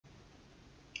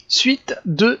Suite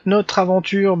de notre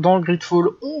aventure dans le GREEDFALL,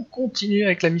 on continue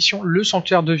avec la mission Le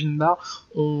Sanctuaire de Vinbarr.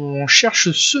 On cherche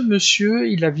ce monsieur,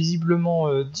 il a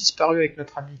visiblement disparu avec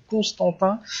notre ami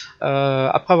Constantin,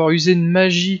 après avoir usé une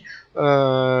magie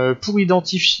pour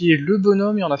identifier le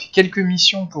bonhomme, et on a fait quelques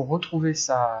missions pour retrouver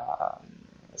sa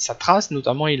trace,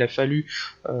 notamment il a fallu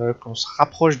qu'on se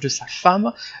rapproche de sa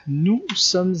femme. Nous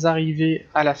sommes arrivés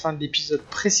à la fin de l'épisode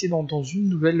précédent dans une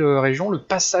nouvelle région, le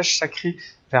passage sacré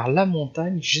vers la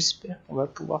montagne. J'espère qu'on va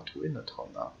pouvoir trouver notre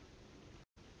homme.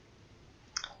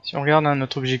 Si on regarde,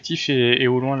 notre objectif est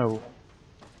au loin là-haut.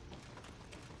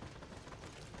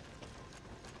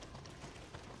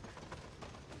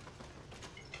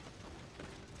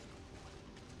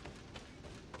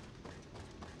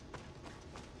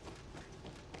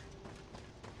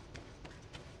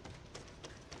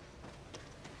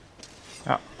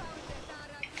 Ah.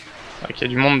 Il y a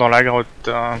du monde dans la grotte.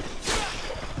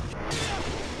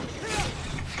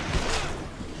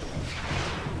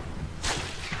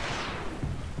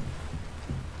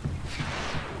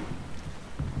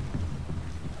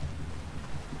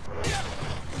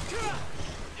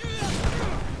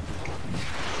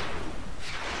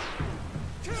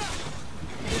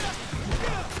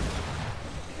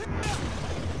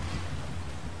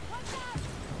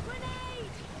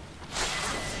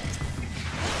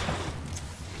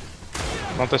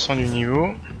 Augmentation du niveau.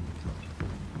 On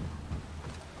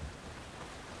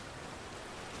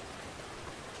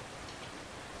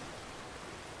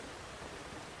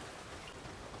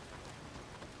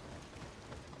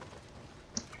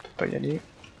peut pas y aller.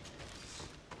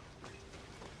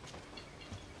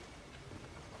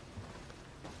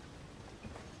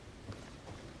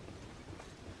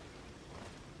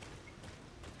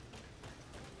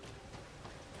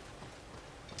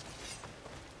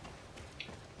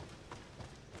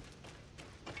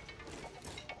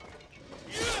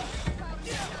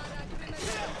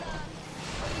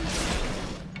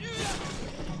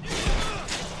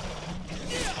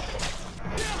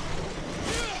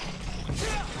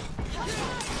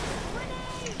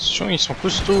 Ils sont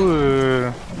costauds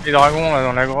les dragons là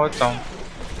dans la grotte. Hein.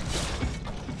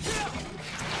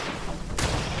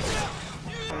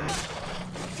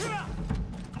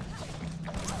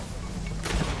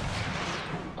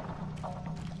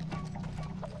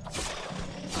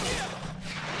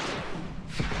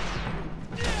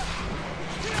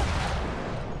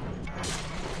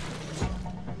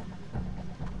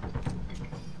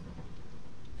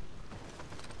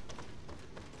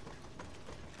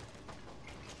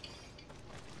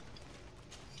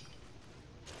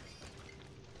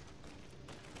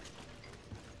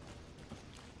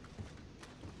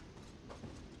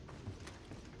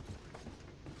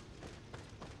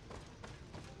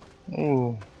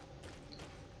 Oh,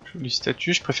 jolie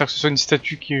statue. Je préfère que ce soit une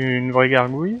statue qu'une vraie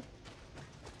gargouille.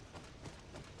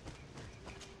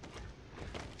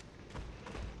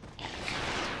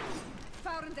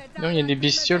 Non, il y a des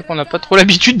bestioles qu'on n'a pas trop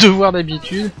l'habitude de voir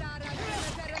d'habitude.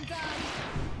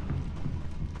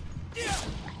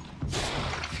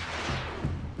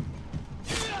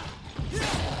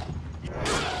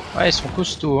 Ouais, ils sont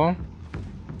costauds, hein.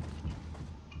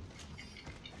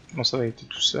 Bon, ça va être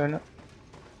tout seul.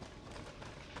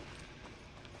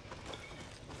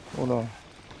 Oh là.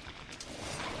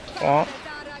 3.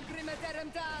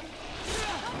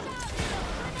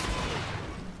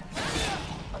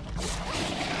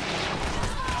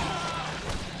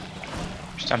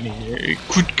 Putain, mais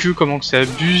coup de queue, comment que c'est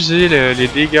abusé les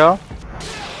dégâts.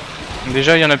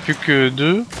 Déjà, il y en a plus que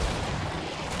 2.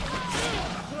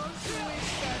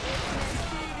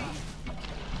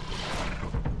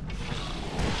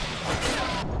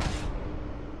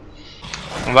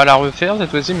 On va la refaire cette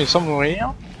fois-ci, mais sans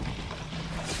mourir.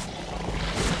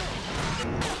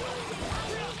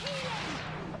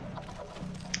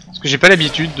 Parce que j'ai pas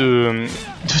l'habitude de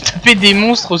taper des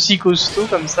monstres aussi costauds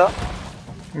comme ça.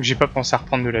 Donc j'ai pas pensé à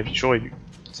reprendre de la vie, j'aurais dû.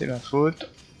 C'est ma faute.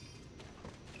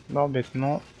 Mort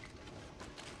bêtement.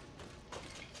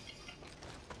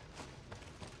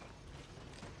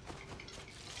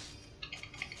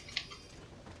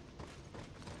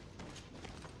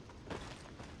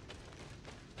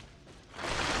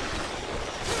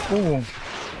 Oh.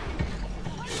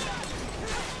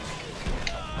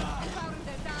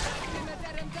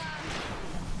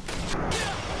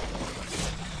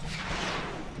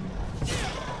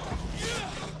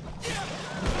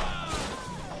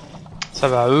 Ça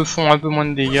va, eux font un peu moins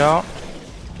de dégâts.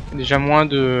 Déjà moins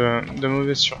de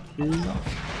mauvaises surprises.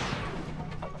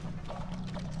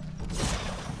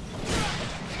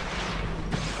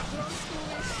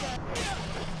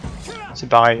 C'est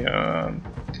pareil.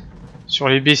 Sur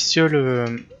les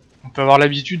bestioles, on peut avoir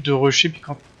l'habitude de rusher, puis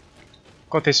quand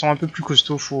quand elles sont un peu plus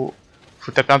costauds, faut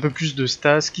taper un peu plus de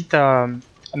stas, quitte à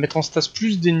mettre en stas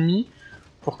plus d'ennemis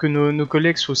pour que nos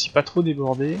collègues soient aussi pas trop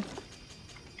débordés.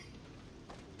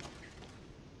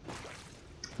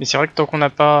 Mais c'est vrai que tant qu'on n'a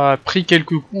pas pris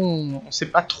quelques coups, on sait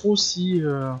pas trop si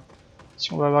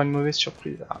on va avoir une mauvaise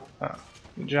surprise. Ah, voilà,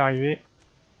 c'est déjà arrivé.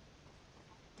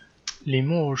 Les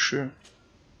monts rocheux.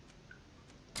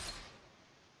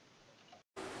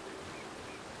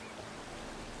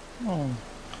 Oh.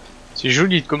 C'est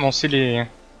joli de commencer les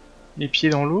pieds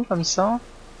dans l'eau comme ça.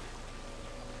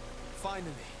 Finally,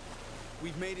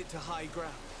 we've made it to high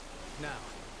ground. Now,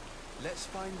 let's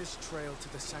find this trail to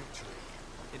the sanctuary.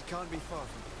 It can't be far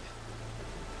from here.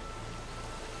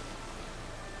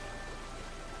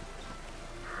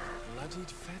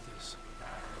 Bloodied feathers.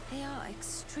 They are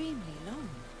extremely long.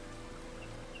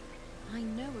 I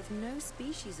know of no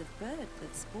species of bird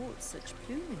that sports such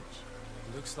plumage.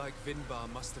 Looks like Vinbarr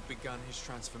must have begun his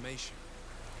transformation.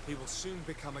 He will soon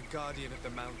become a guardian of the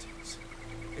mountains.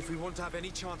 If we want to have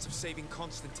any chance of saving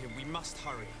Constantine, we must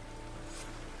hurry.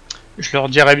 Je leur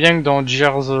dirais bien que dans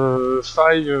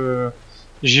GREEDFALL,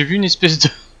 j'ai vu une espèce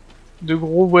de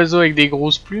gros oiseau avec des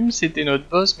grosses plumes, c'était notre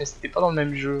boss, mais c'était pas dans le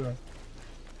même jeu.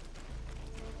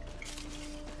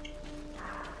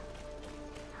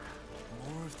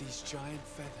 More of these giant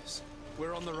feathers.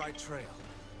 We're on the right trail.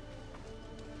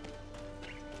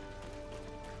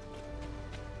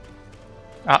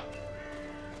 Ah.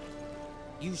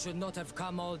 You should not have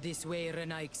come all this way,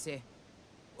 Renaikse.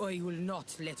 I will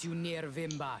not let you near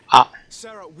Vinbarr. Ah.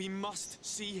 Sarah, we must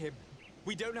see him.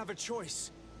 We don't have a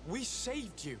choice. We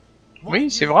saved you. Oui,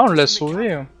 c'est vrai, on l'a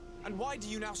sauvé. And why do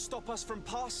you now stop us from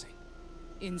passing?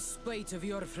 In spite of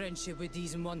your friendship with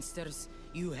these monsters,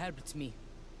 you helped me.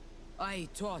 I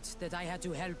thought that I had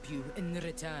to help you in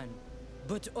return.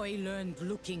 But I learned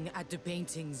looking at the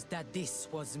paintings that this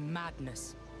was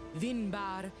madness.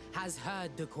 Vinbarr has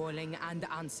heard the calling and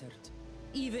answered.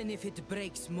 Even if it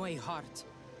breaks my heart,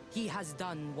 he has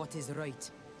done what is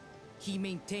right. He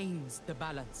maintains the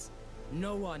balance.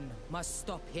 No one must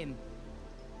stop him.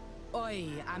 I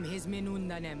am his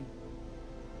Menundanem.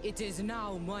 It is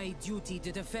now my duty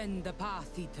to defend the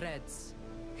path he treads.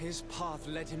 His path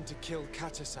led him to kill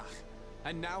Katasach,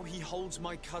 and now he holds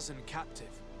my cousin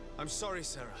captive. I'm sorry,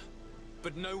 Sarah,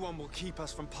 but no one will keep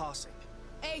us from passing.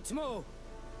 Eitmo!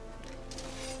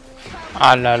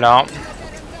 Ah là là.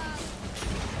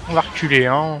 On va reculer,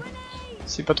 hein.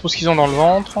 C'est pas trop ce qu'ils ont dans le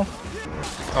ventre.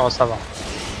 Oh, ça va.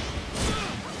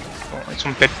 Bon, ils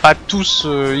sont peut-être pas tous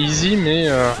easy, mais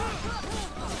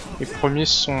les premiers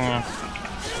sont...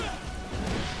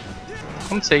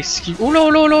 Comme ça esquive. Oh là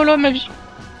là là là, ma vie.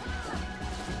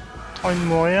 En train de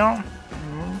mourir.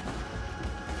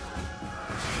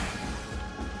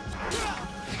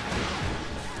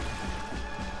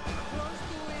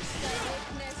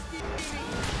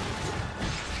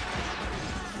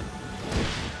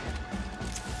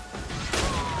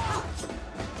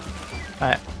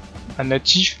 Ouais. Un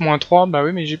natif, moins 3, bah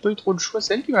oui, mais j'ai pas eu trop de choix,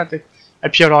 c'est elle qui m'a attaqué. Et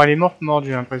puis alors elle est morte,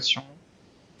 j'ai l'impression.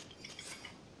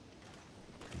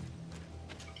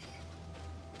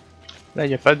 Là,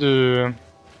 il a pas de...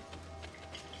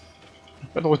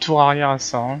 Pas de retour arrière à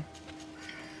ça. Hein.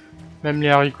 Même les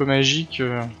haricots magiques...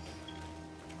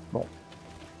 Bon.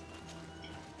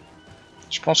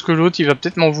 Je pense que l'autre, il va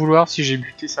peut-être m'en vouloir si j'ai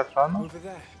buté sa femme.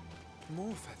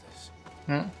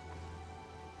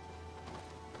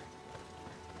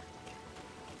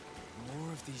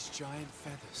 These giant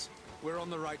feathers. We're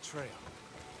on the right trail.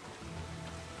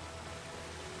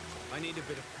 I need a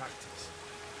bit of practice.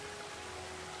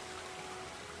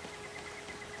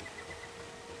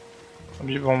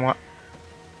 Lui devant moi.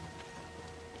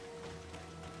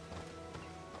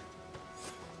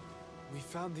 We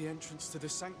found the entrance to the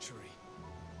sanctuary.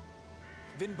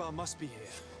 Vinbarr must be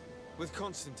here, with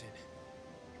Constantine,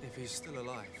 if he's still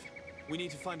alive. We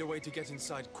need to find a way to get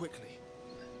inside quickly.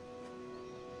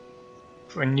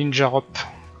 Faut une ninja rope,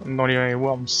 comme dans les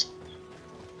Worms.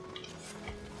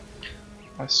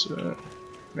 On va se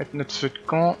mettre notre feu de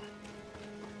camp.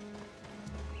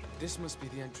 This must be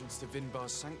the entrance to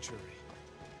Vinbar's sanctuary.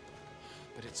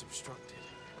 But it's obstructed.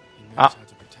 Ah,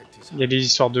 il y a des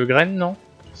histoires de graines, non?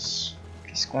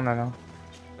 Qu'est-ce qu'on a là?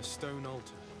 A stone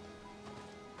altar.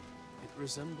 It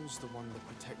resembles the one that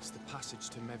protects the passage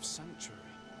to Mev's sanctuary.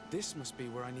 This must be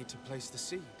where I need to place the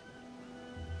seed.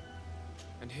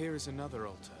 And here is another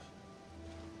altar.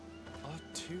 Are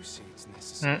two seeds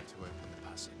necessary to open the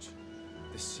passage?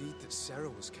 The seed that Sarah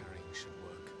was carrying should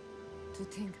work. To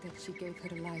think that she gave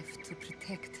her life to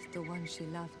protect the one she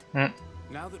loved.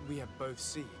 Now that we have both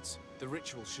seeds, the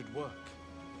ritual should work.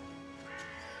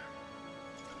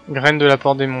 Graines de la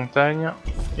porte des montagnes.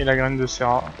 Et la graine de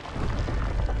Serra.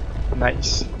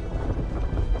 Nice.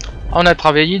 Ah, on a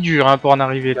travaillé dur hein, pour en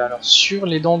arriver là. Alors sur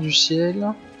les dents du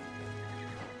ciel.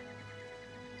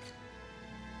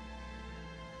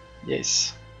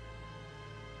 Yes.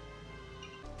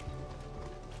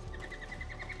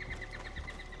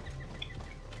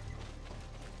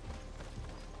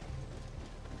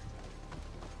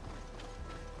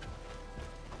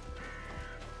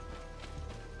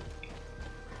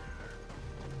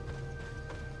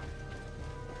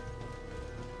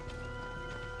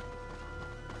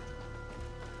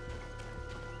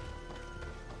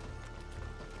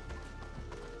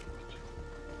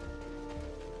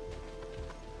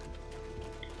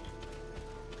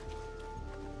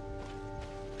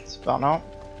 Par là.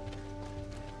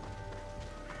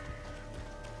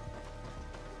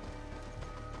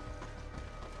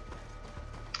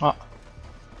 Ah.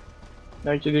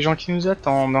 Là, il y a des gens qui nous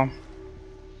attendent.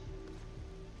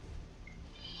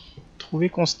 Trouver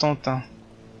Constantin.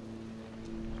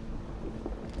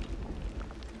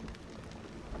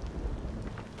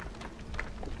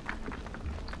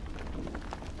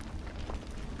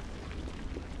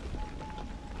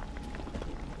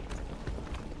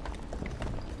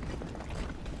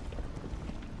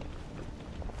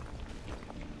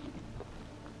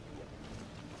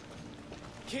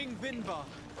 King Vinbarr.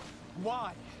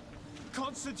 Why?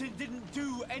 Constantine didn't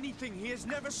do anything. He has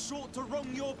never sought to wrong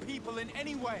your people in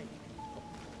any way.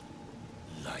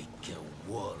 Like a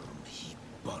worm he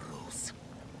burrows.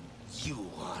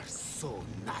 You are so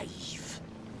naive.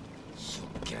 You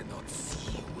cannot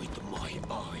see with my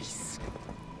eyes.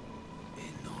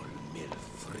 Enol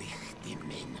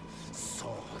Milfrichtimin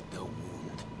saw the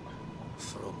wound.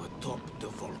 From atop the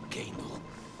volcano,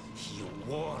 he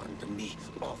warned me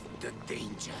of the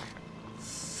danger.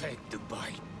 Fed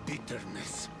by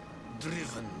bitterness,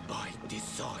 driven by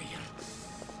desire,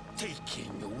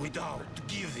 taking without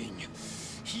giving,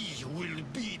 he will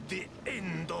be the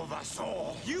end of us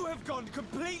all. You have gone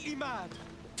completely mad.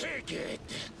 Take it!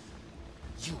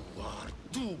 You are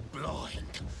too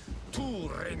blind, too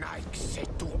renaixed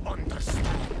to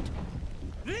understand.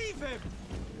 Leave him!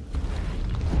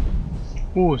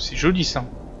 Oh, c'est joli ça.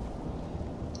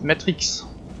 Matrix.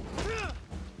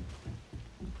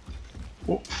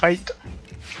 Oh, fight.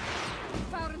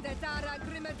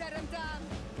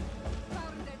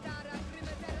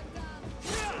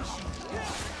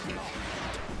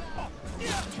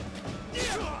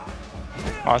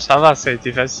 Oh, ça va, ça a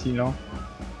été facile, hein.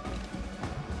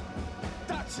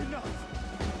 That's enough.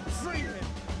 Free him.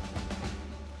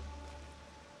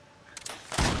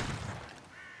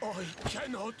 I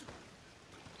cannot.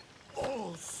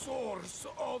 Oh, source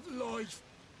of life.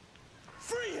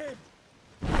 Free him.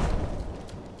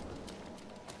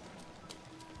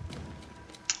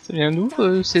 Ça vient d'où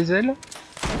ces ailes?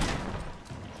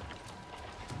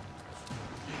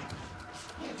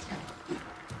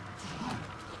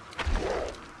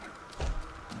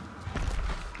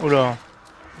 Oh là.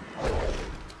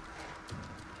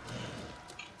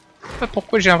 Je sais pas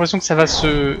pourquoi j'ai l'impression que ça va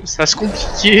se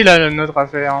compliquer là notre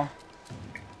affaire.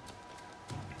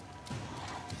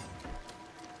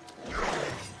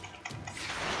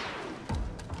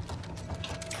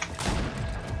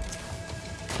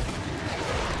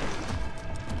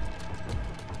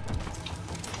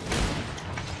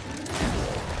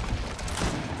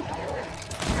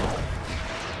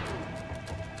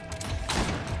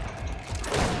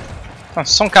 Enfin,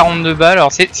 142 balles,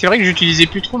 alors c'est vrai que j'utilisais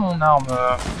plus trop mon arme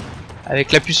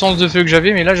avec la puissance de feu que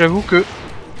j'avais, mais là j'avoue que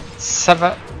ça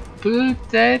va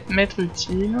peut-être m'être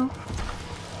utile.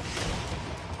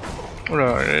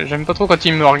 Oula, j'aime pas trop quand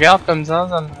il me regarde comme ça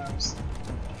me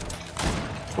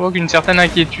provoque une certaine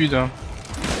inquiétude.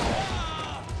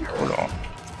 Oh là,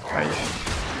 ouais,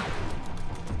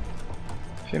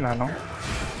 il fait mal hein.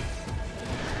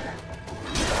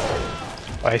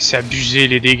 Ouais, c'est abusé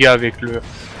les dégâts avec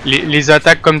les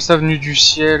attaques comme ça venues du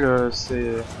ciel,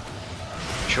 c'est...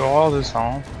 J'ai horreur de ça.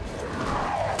 Hein.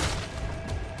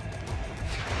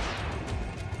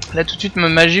 Là tout de suite ma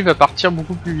magie va partir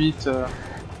beaucoup plus vite.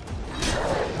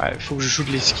 Ouais, faut que je joue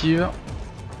de l'esquive.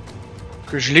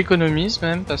 Que je l'économise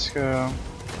même parce que...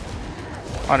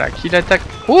 Voilà, qu'il attaque...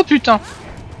 Oh putain!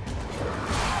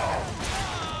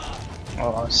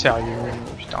 Oh sérieux,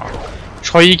 putain. Je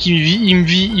croyais qu'il me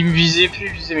visait plus,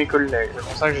 il visait mes collègues. C'est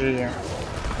pour ça que j'ai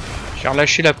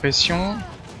relâché la pression.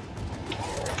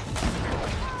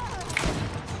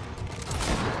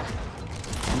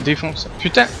 Défonce.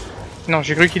 Putain! Non,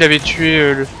 j'ai cru qu'il avait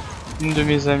tué une de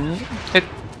mes amies. Peut-être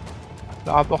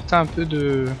leur apporter un peu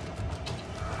de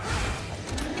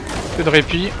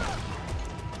répit.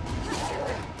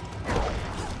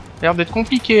 Ça a l'air d'être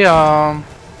compliqué à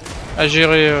à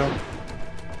gérer.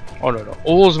 Oh là là,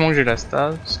 heureusement que j'ai la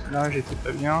stase, parce que là j'étais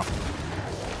pas bien.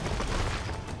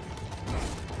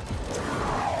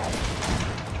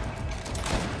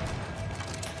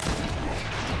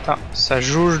 Ah, sa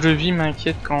jauge de vie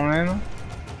m'inquiète quand même.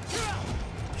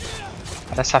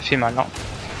 Là ça fait mal, hein.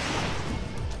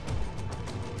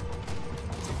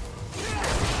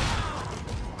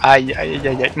 Aïe aïe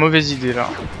aïe aïe, mauvaise idée là.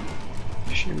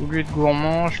 J'ai voulu être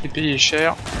gourmand, je l'ai payé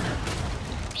cher.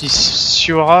 Puis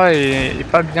Siora est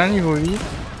pas bien niveau vie.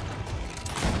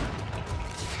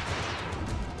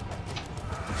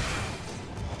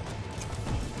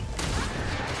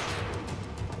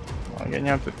 On va gagner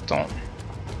un peu de temps.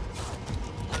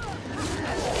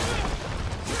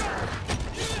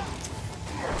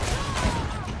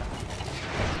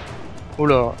 Oh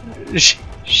là,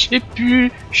 j'ai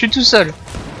pu, je suis tout seul.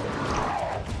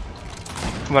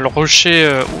 On va le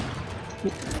rusher.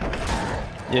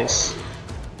 Yes.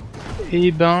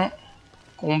 Et ben,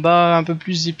 combat un peu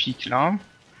plus épique là.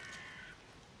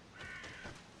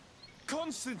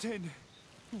 Constantine!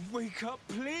 Wake up,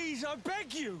 please, I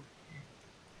beg you!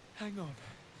 Hang on.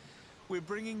 We're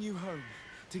bringing you home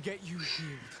to get you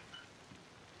healed.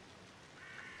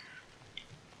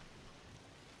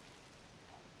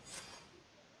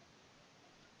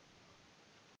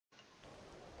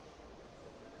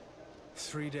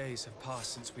 Three days have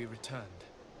passed since we returned.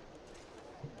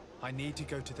 I need to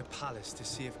go to the palace to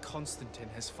see if Constantine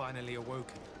has finally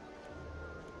awoken.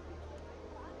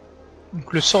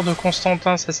 Donc le sort de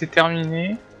Constantin, ça s'est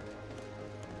terminé.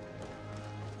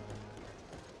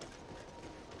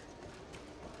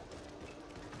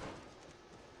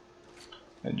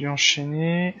 On a dû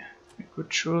enchaîner avec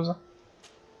autre chose.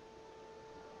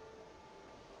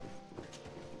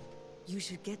 You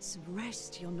should get some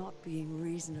rest. You're not being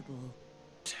reasonable.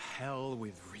 To hell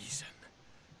with reason.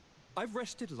 I've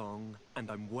rested long, and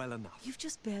I'm well enough. You've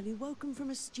just barely woken from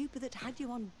a stupor that had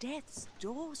you on death's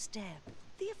doorstep.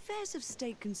 The affairs of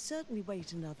state can certainly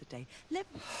wait another day.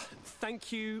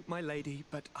 Thank you, my lady,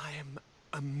 but I am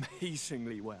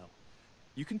amazingly well.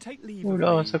 You can take leave Oh of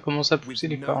là, me ça commence à with pousser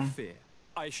les no cornes. fear,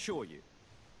 I assure you.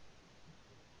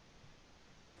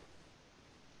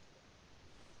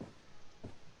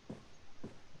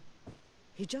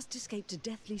 He just escaped a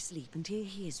deathly sleep, and here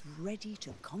he is ready to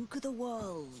conquer the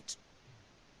world.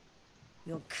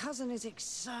 Your cousin is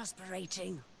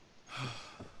exasperating.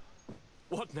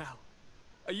 What now?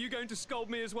 Are you going to scold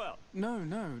me as well? No.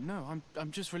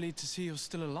 I'm just relieved to see you're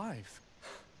still alive.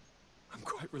 I'm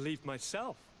quite relieved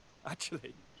myself,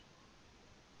 actually.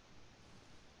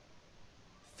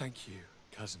 Thank you,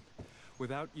 cousin.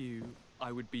 Without you,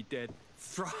 I would be dead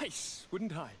thrice,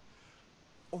 wouldn't I?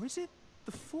 Or is it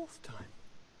the fourth time?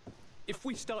 If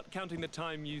we start counting the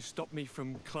time you stopped me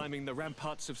from climbing the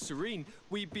ramparts of Serene,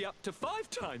 we'd be up to 5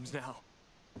 times now.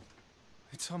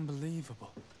 It's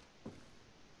unbelievable.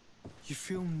 You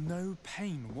feel no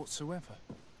pain whatsoever.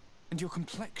 And your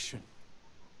complexion.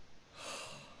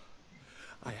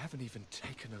 I haven't even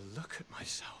taken a look at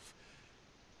myself.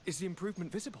 Is the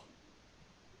improvement visible?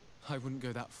 I wouldn't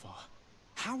go that far.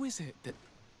 How is it that...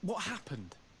 What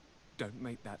happened? Don't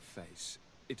make that face.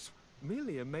 It's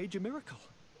merely a major miracle.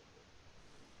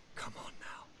 Come on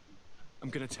now. I'm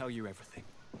gonna tell you everything.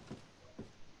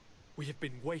 We have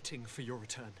been waiting for your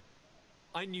return.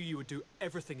 I knew you would do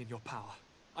everything in your power.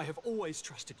 I have always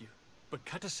trusted you. But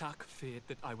Katasak feared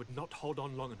that I would not hold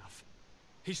on long enough.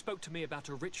 He spoke to me about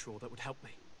a ritual that would help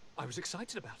me. I was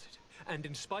excited about it. And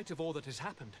in spite of all that has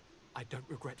happened, I don't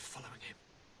regret following him.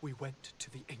 We went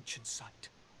to the ancient site.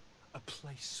 A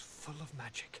place full of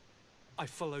magic. I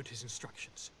followed his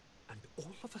instructions. And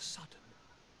all of a sudden...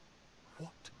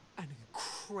 What an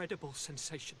incredible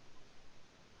sensation.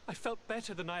 I felt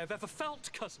better than I have ever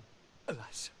felt, cousin.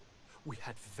 Alas, we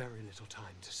had very little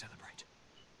time to celebrate.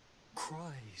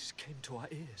 Cries came to our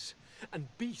ears, and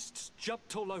beasts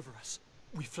jumped all over us.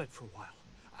 We fled for a while,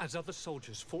 as other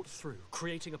soldiers fought through,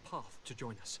 creating a path to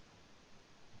join us.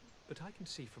 But I can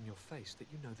see from your face that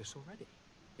you know this already.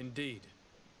 Indeed.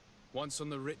 Once on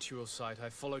the ritual site, I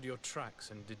followed your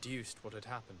tracks and deduced what had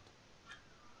happened.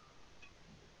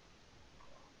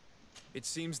 It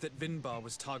seems that Vinbarr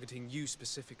was targeting you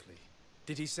specifically.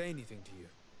 Did he say anything to you?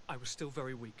 I was still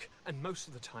very weak, and most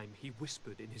of the time he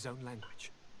whispered in his own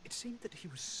language. It seemed that he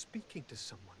was speaking to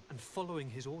someone and following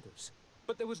his orders.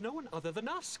 But there was no one other than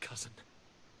us, cousin.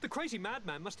 The crazy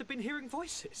madman must have been hearing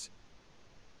voices.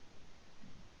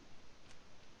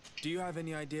 Do you have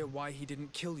any idea why he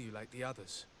didn't kill you like the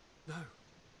others? No,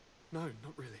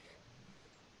 not really.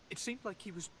 It seemed like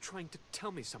he was trying to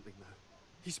tell me something, though.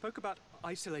 He spoke about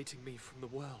isolating me from the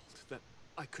world, that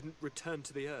I couldn't return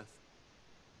to the Earth.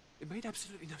 It made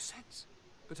absolutely no sense.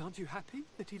 But aren't you happy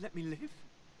that he let me live?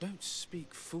 Don't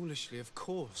speak foolishly, of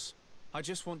course. I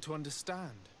just want to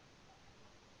understand.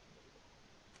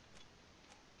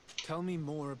 Tell me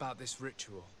more about this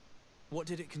ritual. What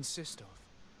did it consist of?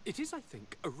 It is, I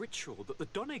think, a ritual that the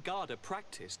Doneigada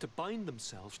practice to bind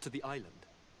themselves to the island.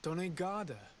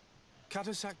 Doneigada?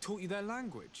 Katasak taught you their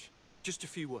language? Just a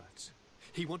few words.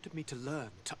 He wanted me to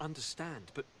learn, to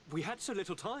understand, but we had so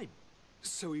little time.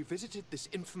 So we visited this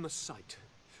infamous site,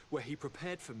 where he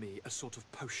prepared for me a sort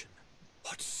of potion.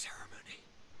 What ceremony!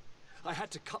 I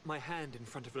had to cut my hand in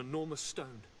front of an enormous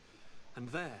stone, and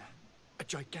there, a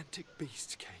gigantic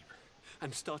beast came,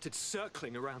 and started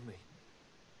circling around me.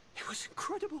 It was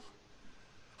incredible!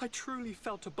 I truly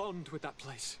felt a bond with that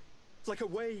place. Like a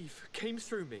wave came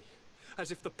through me,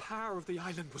 as if the power of the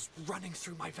island was running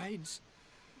through my veins.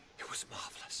 It was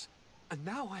marvelous. And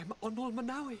now I am Onol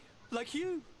Manawi, like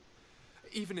you!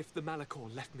 Even if the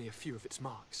Malachor left me a few of its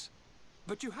marks.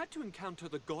 But you had to encounter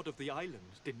the god of the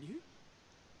island, didn't you?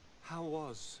 How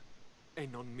was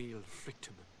Enon Mil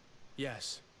Frictamen?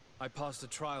 Yes, I passed a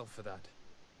trial for that.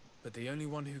 But the only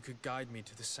one who could guide me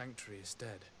to the sanctuary is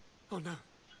dead. Oh no.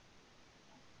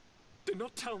 Do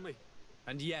not tell me.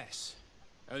 And yes,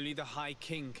 only the High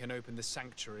King can open the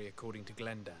sanctuary according to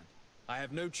Glendan. I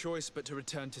have no choice but to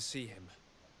return to see him.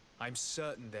 I'm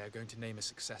certain they are going to name a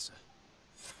successor.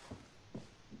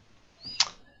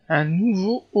 Un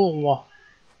nouveau au roi.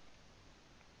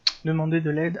 Demandez de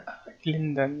l'aide à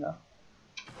Glendan.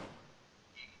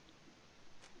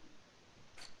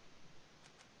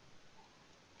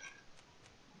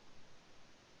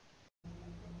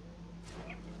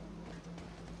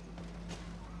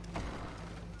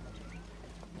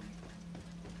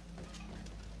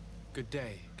 Good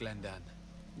day, Glendan.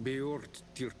 Beort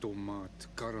Tirtomat,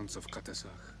 currents of Katasach.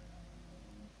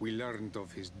 We learned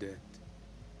of his death.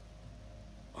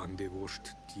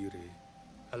 Andevosht Tire.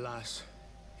 Alas,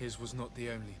 his was not the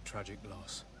only tragic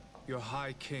loss. Your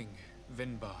High King,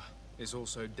 Vinbarr, is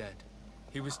also dead.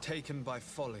 He was taken by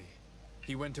folly.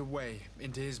 He went away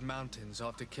into his mountains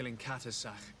after killing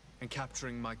Katasach and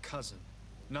capturing my cousin.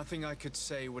 Nothing I could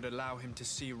say would allow him to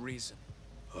see reason.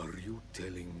 Are you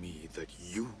telling me that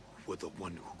you were the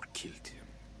one who killed him?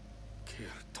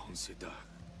 Kerton Sedah.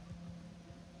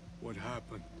 What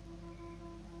happened?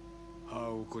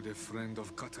 How could a friend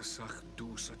of Katasach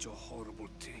do such a horrible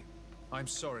thing? I'm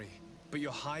sorry, but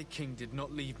your High King did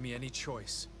not leave me any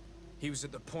choice. He was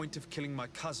at the point of killing my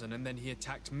cousin and then he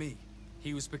attacked me.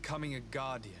 He was becoming a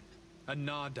guardian, a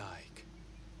Nardaig.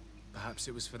 Perhaps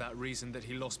it was for that reason that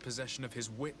he lost possession of his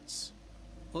wits.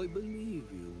 I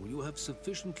believe you. You have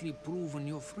sufficiently proven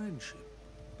your friendship.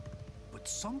 But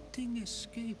something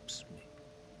escapes me.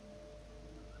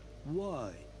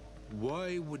 Why?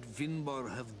 Why would Vinbarr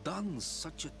have done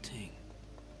such a thing?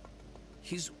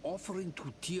 His offering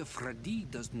to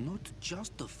Tiafradi does not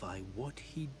justify what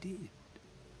he did.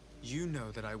 You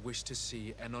know that I wish to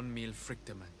see Enon Mil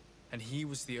Frictamen, and he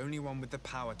was the only one with the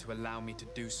power to allow me to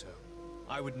do so.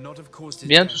 I would not have caused his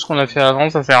Bien, tout ce qu'on a fait avant,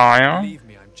 ça sert à rien.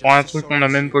 Pour un truc qu'on n'a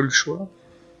même pas eu le choix.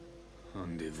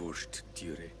 Andevosht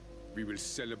Tire. We will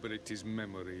celebrate his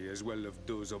memory as well as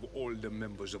those of all the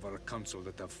members of our council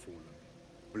that have fallen.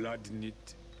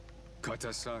 Vladnit,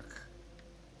 Katasach,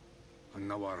 and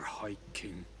now our High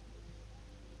King.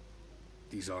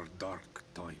 These are dark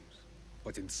times,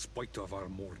 but in spite of our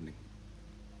mourning,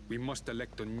 we must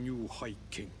elect a new High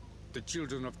King. The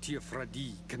children of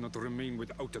Tiafradi cannot remain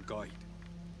without a guide.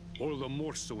 All the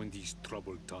more so in these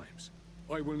troubled times.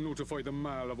 I will notify the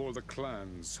Mal of all the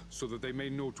clans, so that they may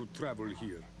know to travel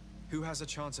here. Who has a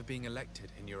chance of being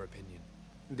elected, in your opinion?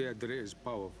 Deirdre is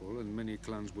powerful, and many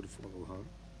clans would follow her.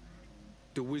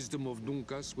 The wisdom of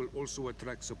Dunkas will also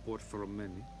attract support from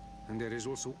many. And there is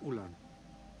also Ulan,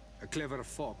 a clever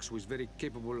fox who is very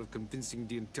capable of convincing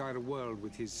the entire world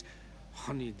with his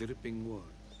honey-dripping words.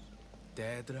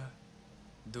 Deirdre,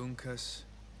 Dunkas,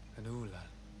 and Ulan.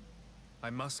 I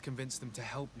must convince them to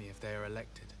help me if they are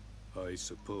elected. I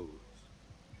suppose.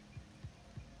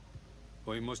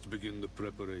 I must begin the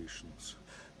preparations.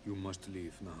 You must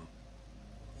leave now.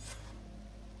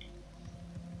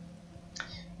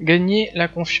 Gagner la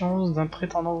confiance d'un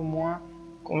prétendant au moins,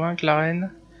 convaincre la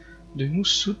reine de nous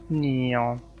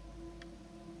soutenir.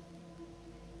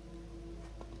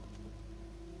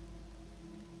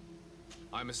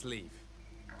 I must leave.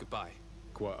 Goodbye.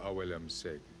 Qua awelam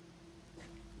seg.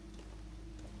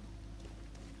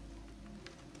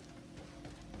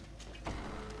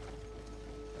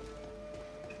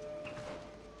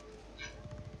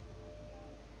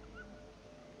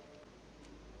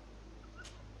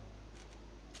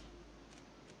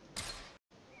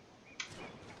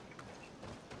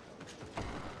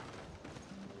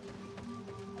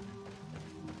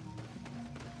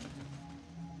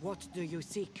 What do you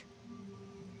seek?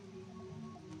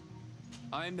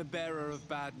 I am the bearer of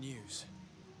bad news.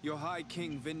 Your High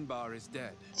King Vinbarr is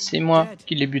dead. C'est moi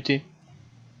qui l'ai buté.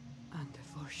 And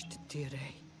first, Tyre.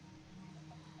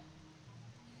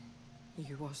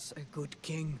 He was a good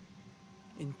king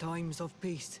in times of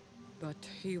peace, but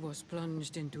he was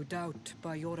plunged into doubt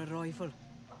by your arrival.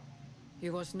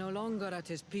 He was no longer at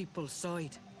his people's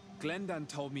side. Glendan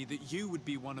told me that you would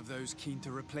be one of those keen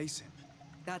to replace him.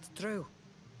 That's true.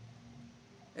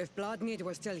 If Bloodmead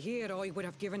was still here, I would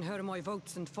have given her my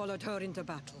votes and followed her into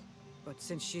battle. But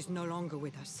since she's no longer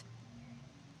with us,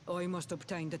 I must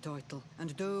obtain the title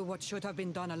and do what should have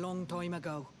been done a long time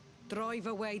ago. Drive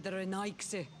away the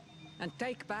Renaigse and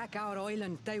take back our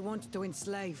island they want to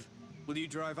enslave. Will you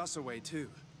drive us away too?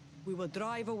 We will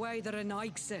drive away the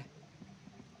Renaigse.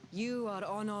 You are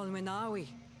Onol Minawi.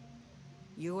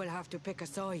 You will have to pick a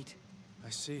side. I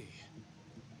see.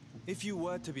 If you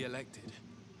were to be elected,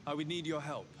 I would need your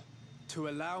help to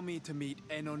allow me to meet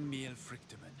Enon Miel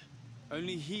Frichteman.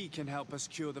 Only he can help us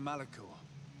cure the Malachor.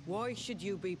 Why should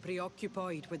you be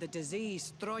preoccupied with a disease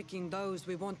striking those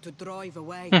we want to drive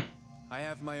away? I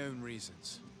have my own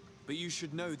reasons. But you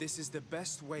should know this is the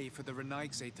best way for the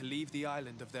Renaigse to leave the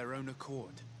island of their own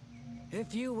accord.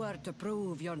 If you were to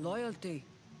prove your loyalty,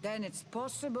 then it's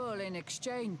possible in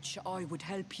exchange I would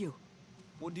help you.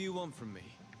 What do you want from me?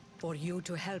 For you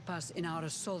to help us in our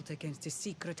assault against the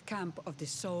secret camp of the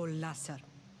Soul Lasser.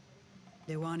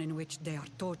 The one in which they are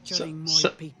torturing my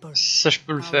people. Ça, je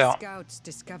peux le Our faire. scouts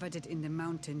discovered it in the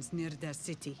mountains near their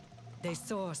city. They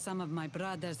saw some of my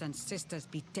brothers and sisters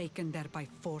be taken there by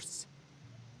force.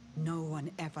 No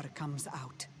one ever comes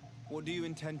out. What do you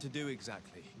intend to do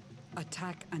exactly?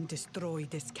 Attack and destroy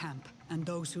this camp, and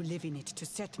those who live in it, to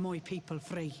set my people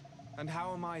free. And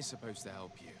how am I supposed to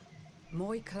help you?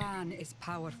 My clan is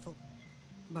powerful,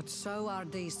 but so are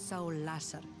these Soul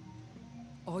Lasser.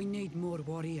 I need more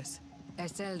warriors.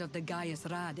 Eseld of the Gaius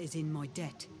Rad is in my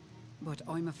debt, but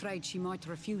I'm afraid she might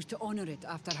refuse to honor it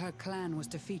after her clan was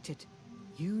defeated.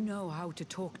 You know how to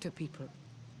talk to people,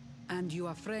 and you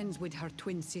are friends with her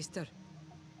twin sister.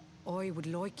 I would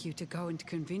like you to go and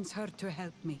convince her to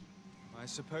help me. I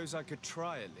suppose I could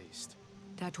try at least.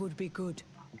 That would be good.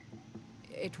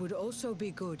 It would also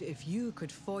be good if you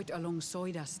could fight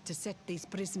alongside us to set these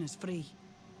prisoners free.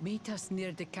 Meet us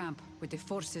near the camp with the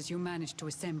forces you managed to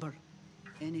assemble.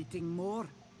 Anything more?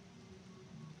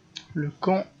 Le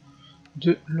camp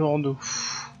de Lordo.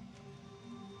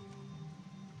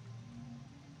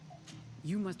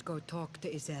 You must go talk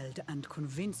to Iseld and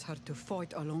convince her to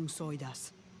fight alongside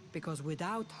us. Because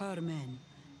without her men,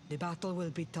 the battle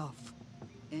will be tough.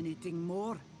 Anything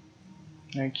more?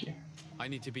 Ok. I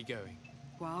need to be going.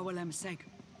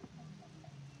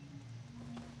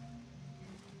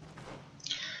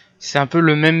 C'est un peu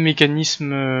le même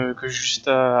mécanisme que juste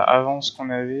avant ce qu'on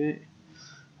avait.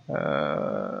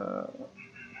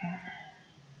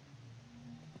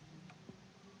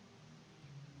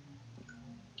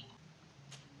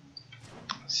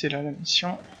 C'est là la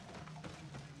mission.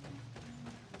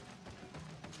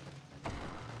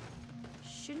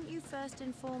 Shouldn't you first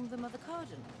inform the Mother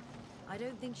Cardinal? I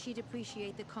don't think she'd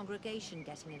appreciate the congregation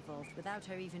getting involved without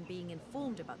her even being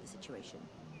informed about the situation.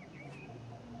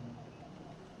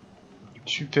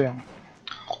 Super.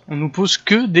 On nous pose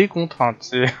que des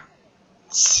contraintes.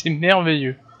 C'est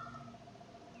merveilleux.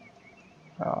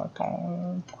 Alors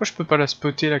attends, pourquoi je peux pas la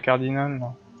spotter la cardinale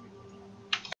là?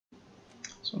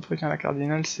 Son truc à la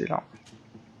cardinale c'est là.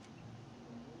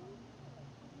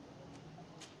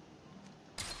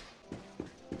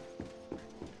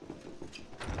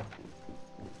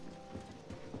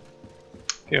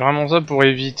 Et vraiment ça pour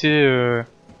éviter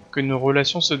que nos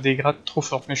relations se dégradent trop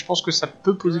fort. Mais je pense que ça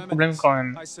peut poser problème quand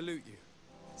même.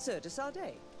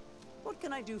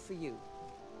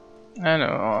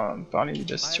 Alors, parler des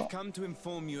bastions. I've come to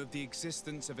inform you of the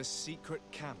existence of a secret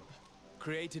camp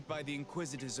created by the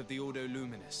Inquisitors of the Ordo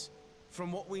Luminis.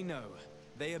 From what we know,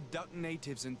 they abduct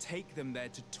natives and take them there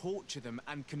to torture them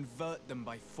and convert them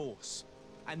by force.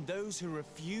 And those who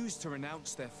refuse to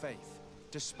renounce their faith,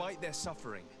 despite their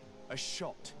suffering, are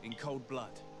shot in cold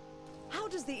blood. How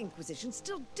does the Inquisition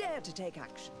still dare to take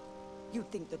action? You'd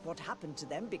think that what happened to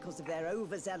them because of their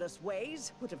overzealous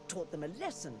ways would have taught them a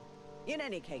lesson. In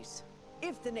any case,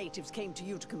 if the natives came to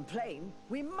you to complain,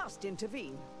 we must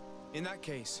intervene. In that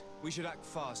case, we should act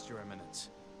fast, Your Eminence.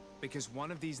 Because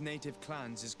one of these native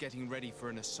clans is getting ready for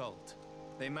an assault.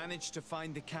 They managed to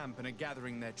find the camp and are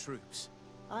gathering their troops.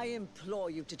 I implore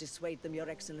you to dissuade them, Your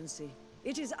Excellency.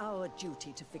 It is our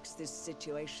duty to fix this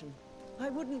situation. I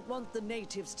wouldn't want the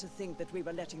natives to think that we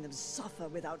were letting them suffer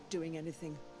without doing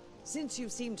anything. Since you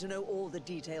seem to know all the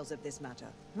details of this matter,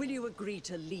 will you agree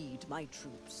to lead my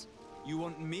troops? You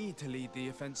want me to lead the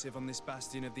offensive on this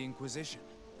bastion of the Inquisition?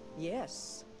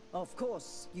 Yes. Of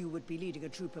course, you would be leading a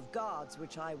troop of guards,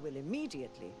 which I will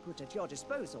immediately put at your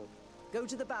disposal. Go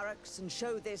to the barracks and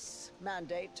show this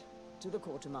mandate to the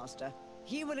quartermaster.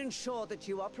 He will ensure that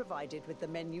you are provided with the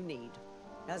men you need.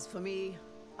 As for me,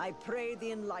 I pray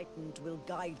the Enlightened will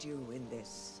guide you in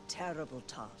this terrible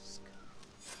task.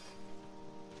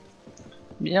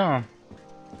 Bien.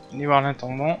 On y voir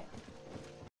l'intendant.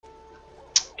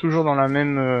 Toujours dans la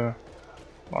même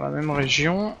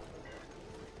région.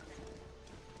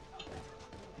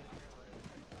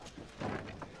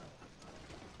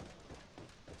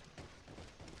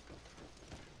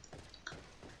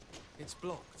 It's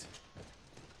blocked.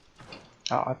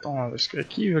 Alors attends, parce que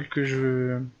qui veulent que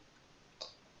je...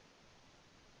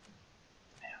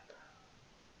 Merde.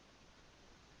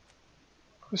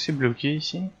 Pourquoi c'est bloqué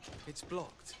ici? It's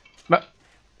blocked. Bah.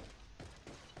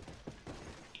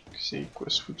 C'est quoi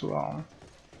ce foutoir hein?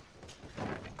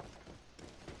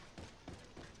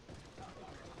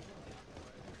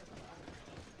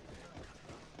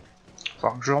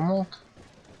 Faut que je remonte.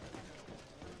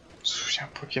 Je me souviens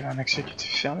pas qu'il y avait un accès qui était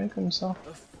fermé comme ça.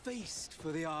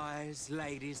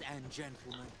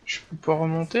 Je peux pas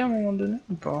remonter à un moment donné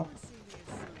ou pas?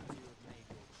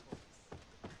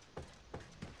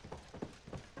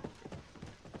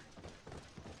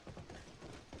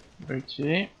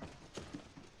 Ok.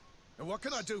 What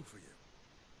can I do for you?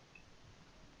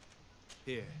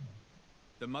 Here.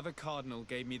 The Mother Cardinal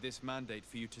gave me this mandate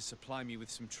for you to supply me with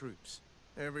some troops.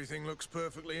 Everything looks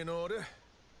perfectly in order.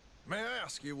 May I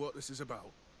ask you what this is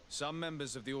about? Some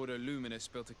members of the Order Luminis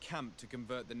built a camp to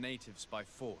convert the natives by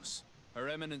force. Her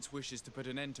Eminence wishes to put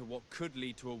an end to what could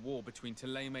lead to a war between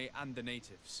Thélème and the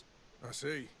natives. I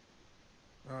see.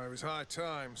 It was high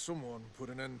time someone put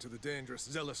an end to the dangerous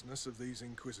zealousness of these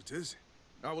Inquisitors.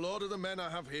 I will order the men I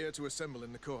have here to assemble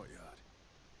in the courtyard.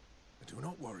 Do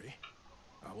not worry.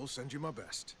 I will send you my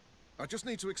best. I just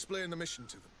need to explain the mission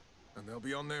to them, and they'll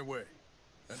be on their way.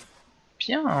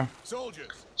 Bien.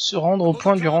 Se rendre au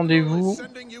point du rendez-vous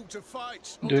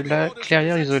de la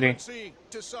clairière isolée.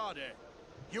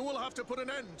 You will have to put an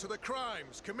end to the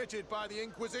crimes committed by the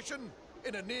Inquisition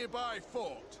in a nearby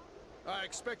fort. I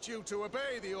expect you to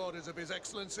obey the orders of His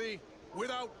Excellency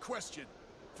without question.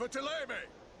 For Thélème,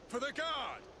 for the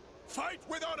Guard, fight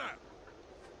with honor.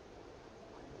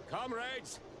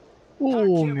 Comrades.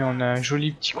 Oh, mais on a un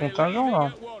joli petit contingent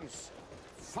là.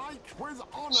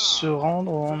 Se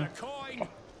rendre en...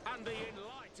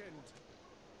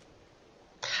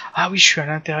 Ah oui, je suis à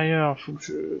l'intérieur. Faut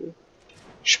que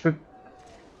je peux.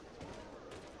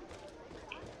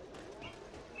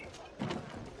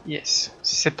 Yes.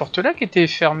 C'est cette porte-là qui était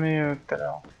fermée tout à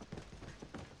l'heure.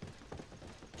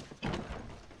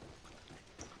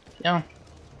 Bien.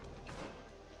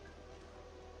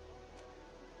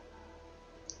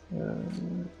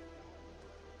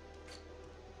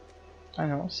 Ah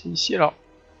non, c'est ici. Alors,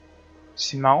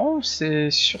 c'est marrant,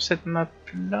 c'est sur cette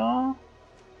map-là.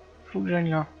 Faut que j'aille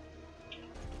là.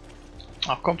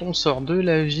 Alors, quand on sort de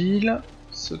la ville,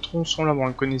 ce tronçon-là, bon, on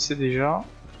le connaissait déjà.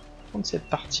 Par contre, cette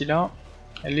partie-là,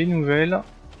 elle est nouvelle.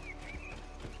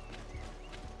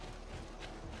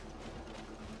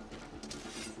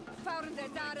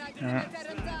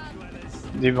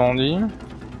 Des bandits.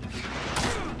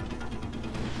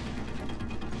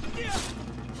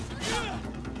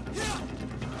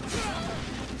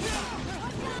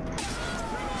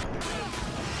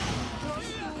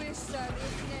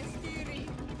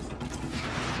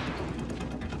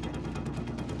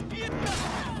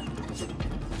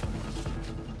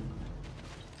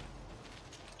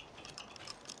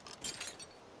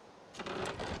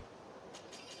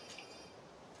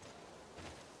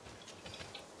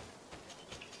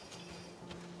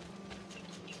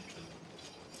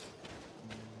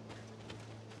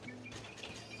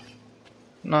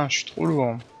 Non, je suis trop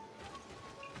lourd.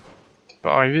 C'est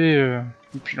pas arrivé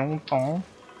depuis longtemps.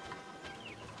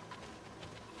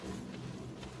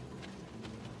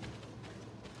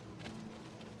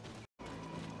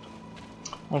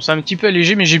 Bon, c'est un petit peu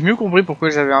allégé, mais j'ai mieux compris pourquoi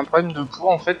j'avais un problème de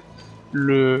poids. En fait,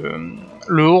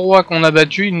 le haut roi qu'on a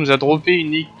battu, il nous a droppé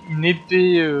une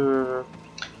épée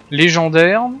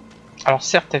légendaire. Alors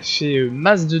certes, elle fait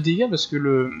masse de dégâts parce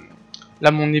que là,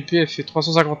 mon épée, elle fait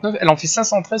 359. Elle en fait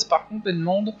 513. Par contre, elle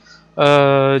demande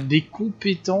des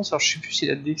compétences. Alors, je sais plus si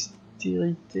la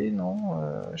dextérité, non.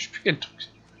 Je sais plus quel truc. Je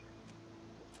sais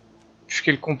plus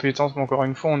quelle compétence, mais encore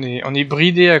une fois, on est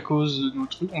bridé à cause de nos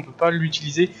trucs. On peut pas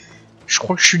l'utiliser. Je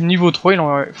crois que je suis niveau 3.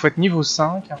 Il faut être niveau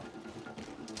 5.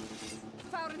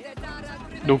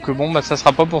 Donc bon bah ça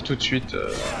sera pas pour tout de suite,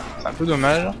 c'est un peu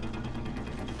dommage.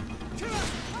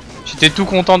 J'étais tout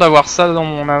content d'avoir ça dans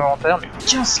mon inventaire, mais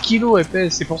 15 kilos épais,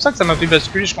 c'est pour ça que ça m'a fait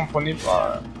basculer, je comprenais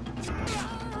pas.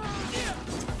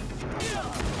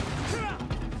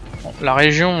 Bon, la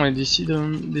région est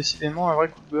décidément un vrai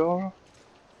coup de gorge.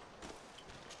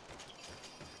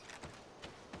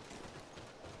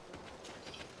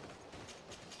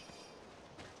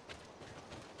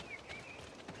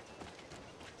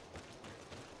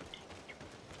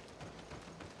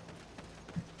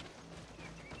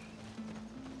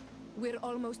 We're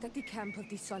almost at the camp of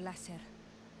the Solasser.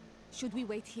 Should we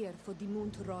wait here for the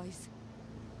moon to rise?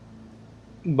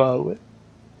 Bah ouais.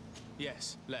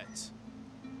 Yes, let's.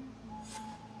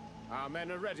 Our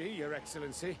men are ready, Your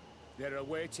Excellency. They're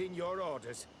awaiting your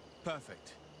orders.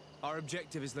 Perfect. Our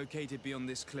objective is located beyond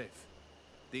this cliff.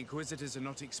 The Inquisitors are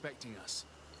not expecting us.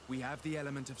 We have the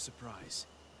element of surprise.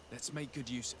 Let's make good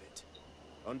use of it.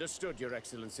 Understood, Your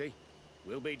Excellency.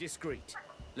 We'll be discreet.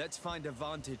 Let's find a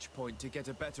vantage point to get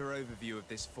a better overview of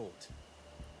this fort.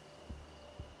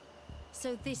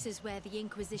 So this is where the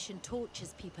Inquisition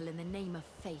tortures people in the name of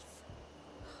faith.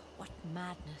 What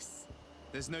madness.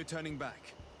 There's no turning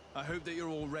back. I hope that you're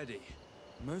all ready.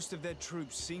 Most of their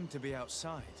troops seem to be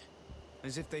outside,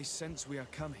 as if they sense we are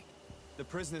coming. The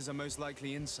prisoners are most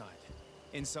likely inside,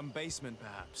 in some basement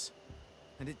perhaps.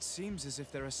 And it seems as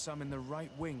if there are some in the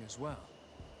right wing as well.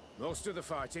 Most of the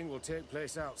fighting will take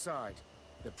place outside.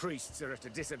 The priests are at a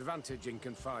disadvantage in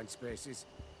confined spaces.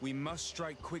 We must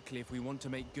strike quickly if we want to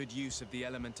make good use of the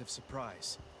element of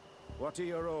surprise. What are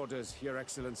your orders, Your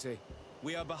Excellency?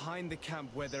 We are behind the camp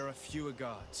where there are fewer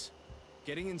guards.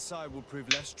 Getting inside will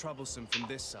prove less troublesome from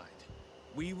this side.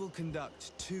 We will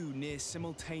conduct 2 near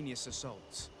simultaneous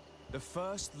assaults. The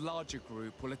first larger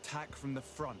group will attack from the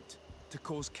front to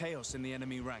cause chaos in the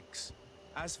enemy ranks.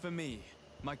 As for me,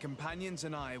 my companions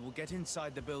and I will get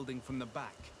inside the building from the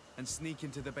back and sneak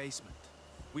into the basement.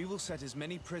 We will set as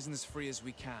many prisoners free as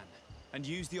we can, and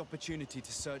use the opportunity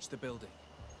to search the building.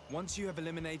 Once you have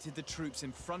eliminated the troops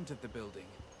in front of the building,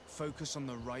 focus on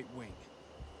the right wing.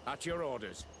 At your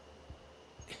orders.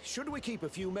 Should we keep a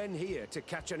few men here to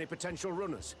catch any potential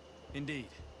runners? Indeed.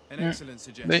 An excellent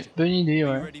suggestion. Bonne idée,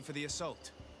 Are ouais. you ready for the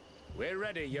assault? We're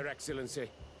ready, Your Excellency.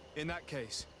 In that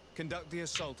case, conduct the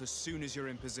assault as soon as you're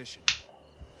in position.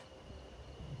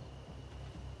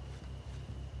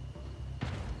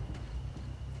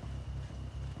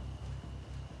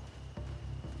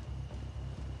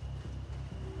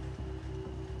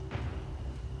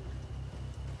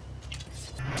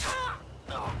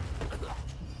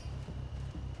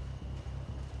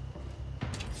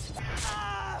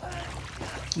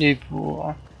 Les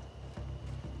pauvres.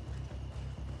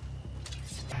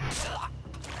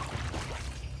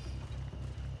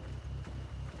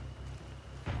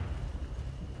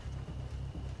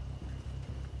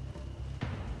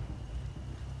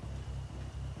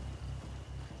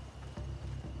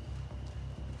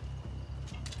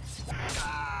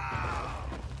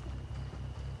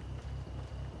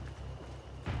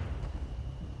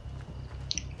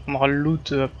 On aura le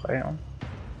loot après. Hein.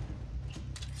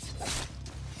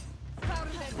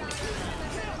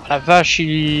 La vache,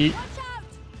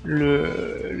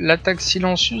 l'attaque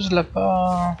silencieuse l'a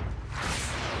pas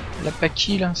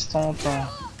kill instant.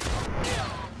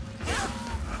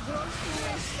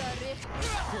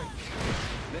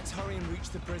 Let's hurry and reach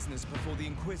the prisoners before the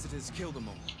Inquisitors kill them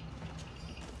all.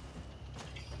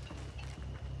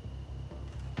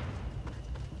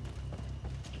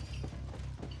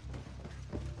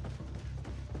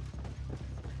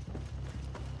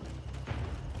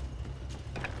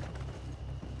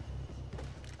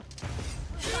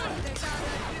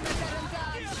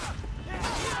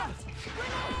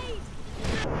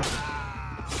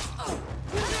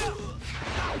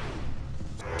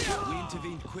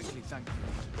 Quickly, thankfully.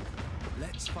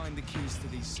 Let's find the keys to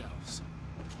these cells.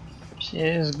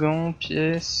 Pièce, gants,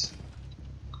 pièce.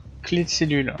 Clé de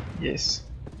cellule, yes.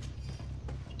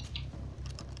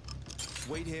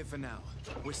 Wait here for now.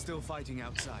 We're still fighting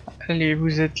outside. Allez,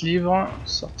 vous êtes libre,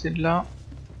 sortez de là.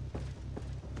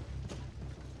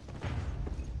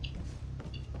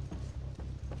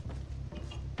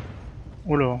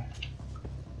 Oula.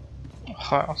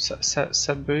 Ah,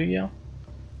 ça bug.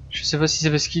 Je sais pas si c'est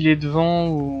parce qu'il est devant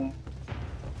ou...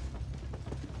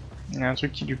 Il y a un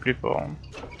truc qui lui plaît pas. Hein.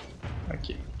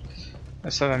 Ok.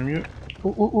 Là, ça va mieux.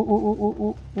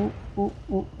 Oh,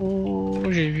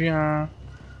 j'ai vu un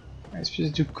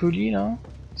espèce de colis là.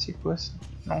 C'est quoi ça?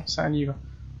 Non, c'est un livre.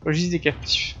 Registre des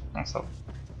captifs. Non, ça va.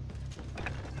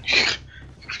 J'ai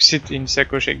cru que c'était une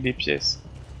sacoche avec des pièces.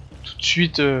 Tout de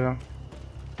suite...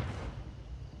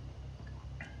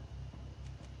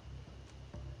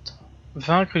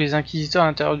 Vaincre les inquisiteurs à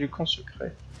l'intérieur du camp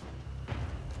secret.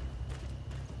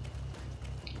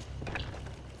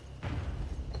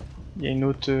 Il y a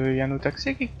un autre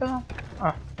accès quelque part?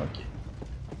 Ah, ok.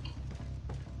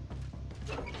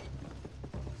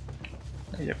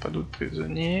 Il n'y a pas d'autres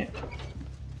prisonniers.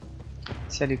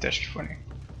 C'est à l'étage qu'il faut aller.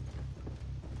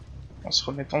 On se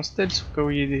remet en stealth au cas où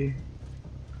il y ait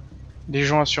des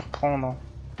gens à surprendre.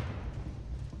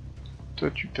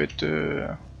 Toi tu peux te...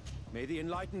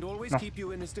 Non.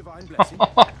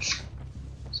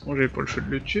 Sinon j'avais pas le choix de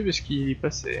le tuer parce qu'il y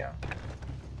passait. Hein.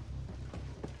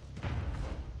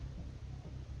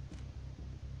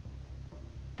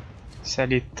 C'est à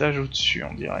l'étage au-dessus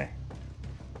on dirait.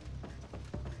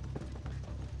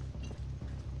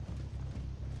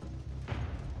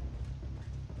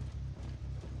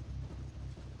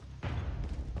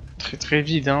 Très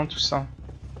vide hein tout ça.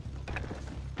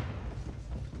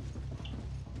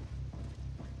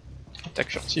 Attaque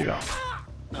furtive. Hein.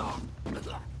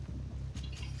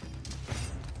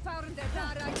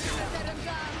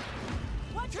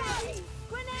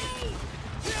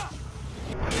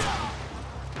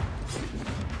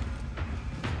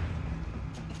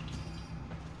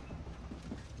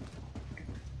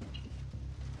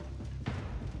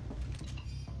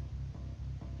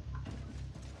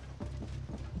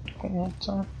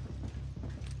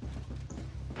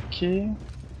 Ok.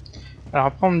 Alors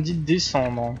après on me dit de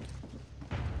descendre.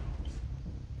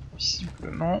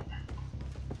 Visiblement.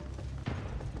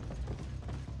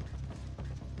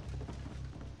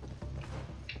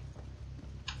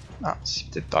 Ah, c'est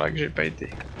peut-être par là que j'ai pas été.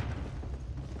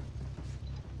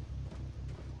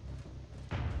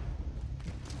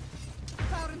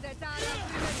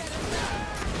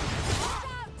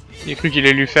 J'ai cru qu'il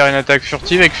allait lui faire une attaque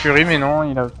furtive avec Fury, mais non,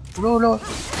 il a... Oula oula.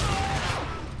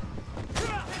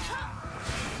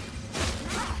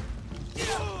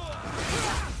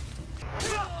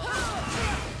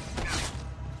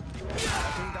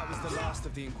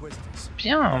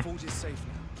 Bien.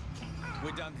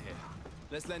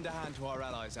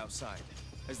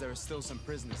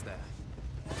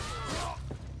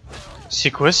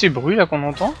 C'est quoi ces bruits là qu'on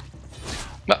entend?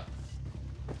 Bah.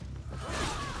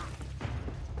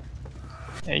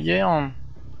 Et guerre.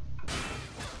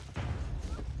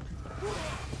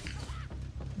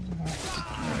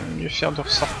 Mieux faire de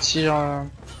ressortir.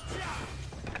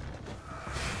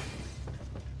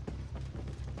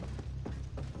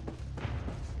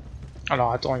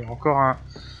 Alors attends, il y a encore un...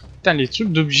 Putain, les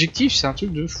trucs d'objectifs, c'est un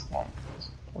truc de fou. Hein.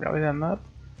 Regardez la map.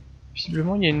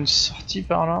 Visiblement, il y a une sortie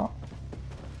par là.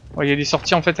 Ouais, il y a des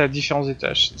sorties en fait à différents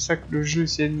étages. C'est ça que le jeu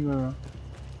essaie de me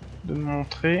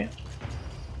montrer.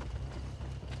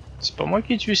 C'est pas moi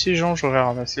qui ai tué ces gens, j'aurais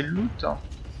ramassé le loot. Hein.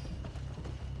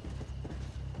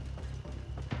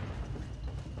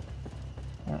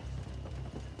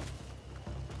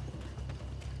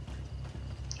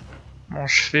 Comment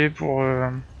je fais pour...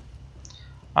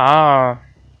 Ah,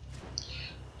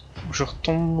 faut que je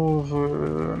retombe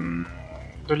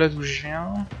de là d'où je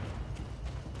viens.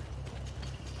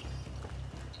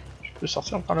 Je peux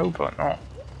sortir par là ou pas? Non.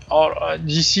 Oh là,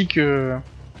 d'ici qu'il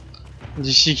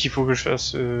faut que je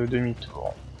fasse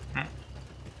demi-tour.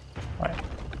 Ouais.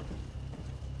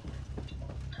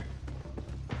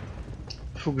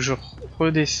 Faut que je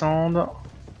redescende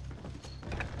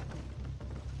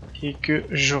et que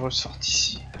je ressorte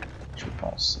ici, je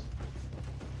pense.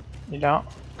 Et là,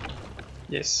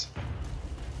 yes.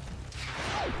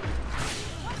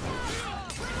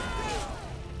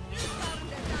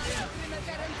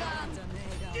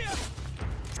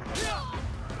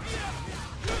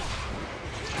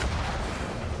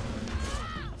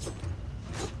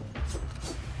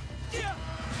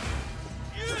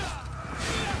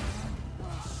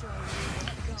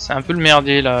 C'est un peu le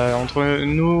merdier là, entre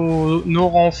nos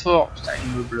renforts. Putain,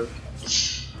 il me bloque.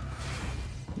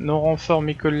 Nos renforts,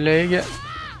 mes collègues.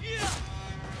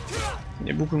 Il y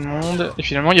a beaucoup de monde. Et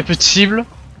finalement, il y a peu de cibles.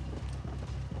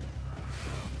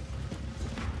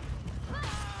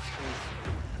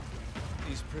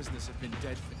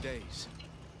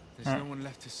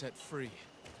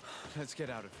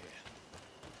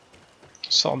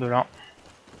 Sors de là.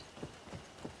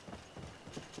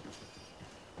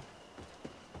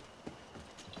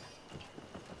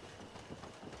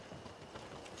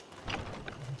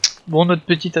 Bon, notre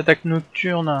petite attaque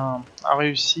nocturne a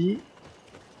réussi.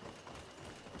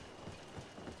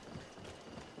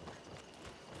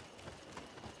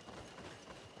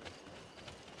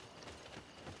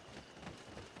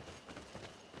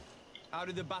 How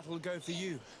did the battle go for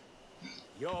you?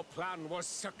 Your plan was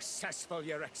successful,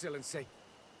 Your Excellency.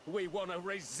 We won a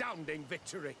resounding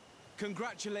victory.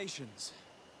 Congratulations.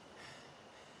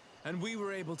 And we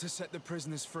were able to set the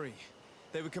prisoners free.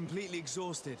 They were completely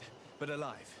exhausted, but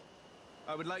alive.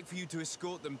 I would like for you to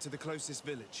escort them to the closest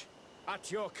village.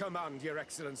 At your command, Your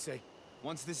Excellency.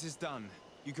 Once this is done,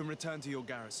 you can return to your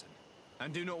garrison.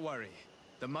 And do not worry,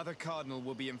 the Mother Cardinal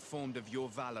will be informed of your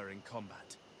valor in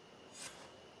combat.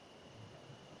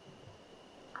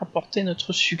 Apporter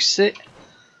notre succès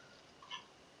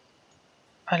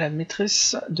à la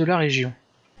maîtresse de la région.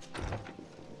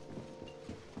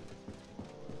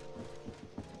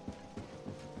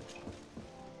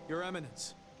 Your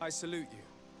Eminence, I salute you.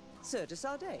 Sir de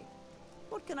Sardet,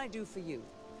 what can I do for you?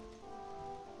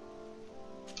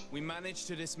 We managed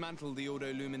to dismantle the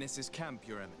Ordo Luminis' camp,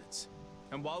 Your Eminence.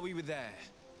 And while we were there,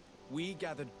 we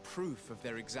gathered proof of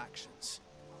their exactions.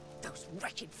 Those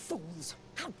wretched fools!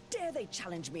 How dare they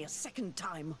challenge me a second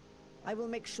time? I will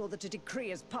make sure that a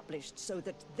decree is published so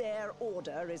that their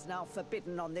order is now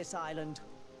forbidden on this island.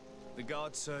 The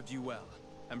guards served you well,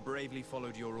 and bravely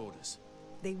followed your orders.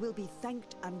 They will be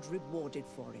thanked and rewarded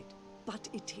for it. But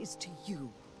it is to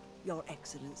you, Your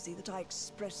Excellency, that I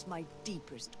express my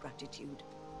deepest gratitude.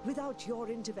 Without your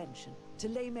intervention,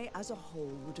 Thélème as a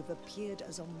whole would have appeared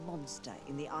as a monster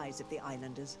in the eyes of the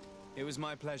islanders. It was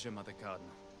my pleasure, Mother Cardinal.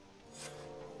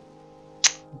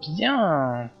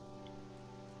 Bien.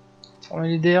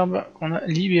 Former d'herbe qu'on a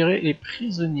libéré les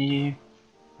prisonniers.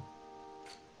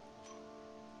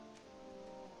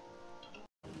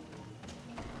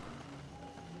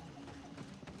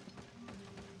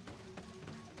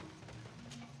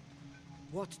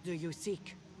 What do you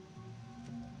seek?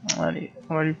 Allez,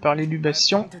 on va lui parler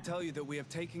Lubation. To tell you that we have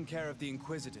taken care of the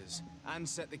Inquisitors and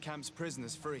set the camp's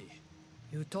prisoners free.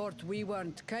 You thought we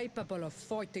weren't capable of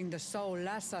fighting the Soul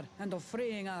Lesser and of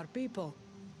freeing our people?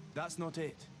 That's not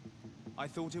it. I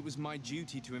thought it was my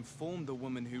duty to inform the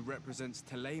woman who represents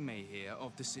Thélème here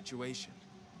of the situation.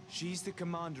 She's the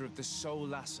commander of the Soul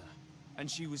Lesser, and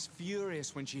she was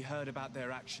furious when she heard about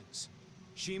their actions.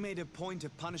 She made a point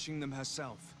of punishing them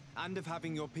herself, and of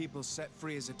having your people set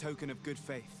free as a token of good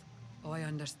faith. I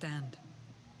understand.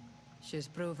 She's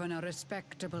proven a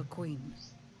respectable queen.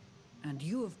 And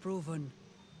you have proven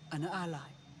an ally.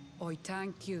 I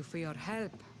thank you for your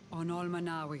help on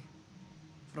Almanawi.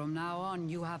 From now on,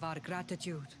 you have our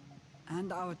gratitude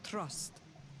and our trust.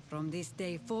 From this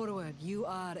day forward, you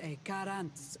are a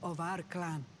Garant of our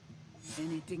clan.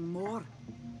 Anything more?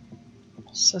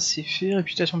 Ça c'est fait,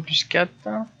 réputation plus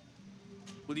 4.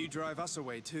 Will you drive us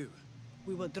away too?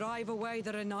 We will drive away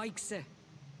the Renaigse.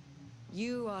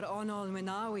 You are on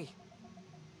Almanawi.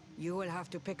 You will have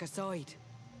to pick a side.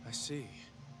 I see.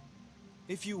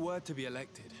 If you were to be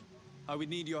elected, I would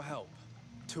need your help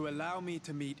to allow me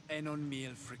to meet Enon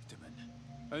Miel Frichtemann.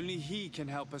 Only he can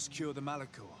help us cure the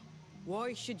Malachor.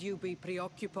 Why should you be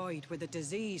preoccupied with a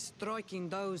disease striking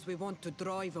those we want to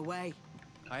drive away?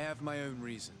 I have my own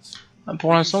reasons.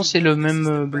 Pour l'instant, c'est le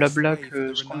même blabla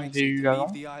que ce qu'on avait eu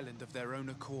avant.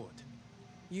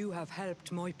 You have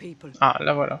helped my people. Ah,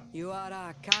 là voilà. You are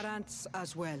our Garants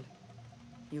as well.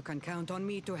 You can count on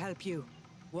me to help you.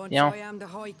 Once Bien. I am the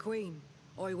High Queen,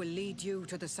 I will lead you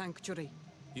to the Sanctuary.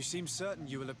 You seem certain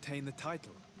you will obtain the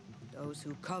title. Those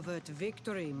who covet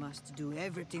victory must do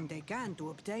everything they can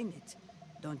to obtain it.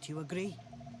 Don't you agree?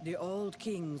 The old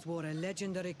kings wore a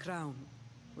legendary crown,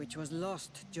 which was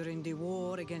lost during the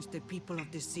war against the people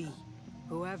of the sea.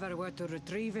 Whoever were to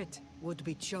retrieve it would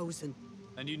be chosen.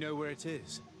 And you know where it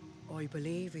is? I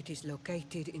believe it is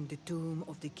located in the Tomb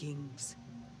of the Kings,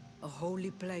 a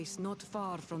holy place not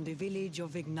far from the village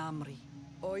of Vignamri.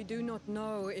 I do not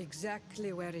know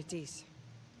exactly where it is,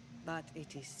 but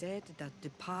it is said that the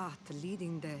path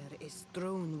leading there is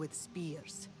strewn with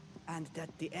spears, and that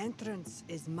the entrance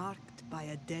is marked by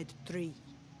a dead tree,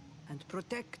 and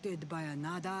protected by a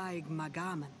Nadaig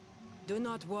Magaman. Do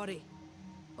not worry.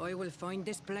 I will find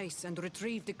this place and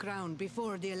retrieve the crown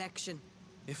before the election.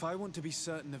 If I want to be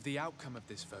certain of the outcome of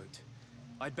this vote,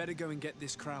 I'd better go and get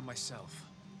this crown myself.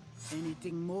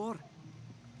 Anything more?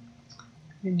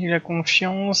 Gagner la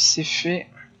confiance, c'est fait.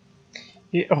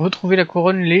 Et retrouver la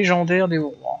couronne légendaire des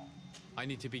rois. I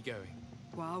need to be going.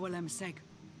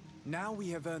 Now we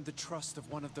have earned the trust of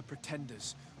one of the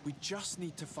pretenders. We just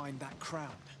need to find that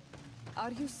crown.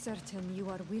 Are you certain you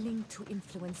are willing to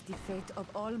influence the fate of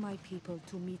all my people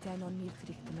to meet Enon Miel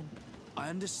Frichtemann? I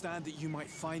understand that you might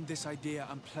find this idea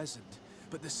unpleasant,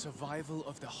 but the survival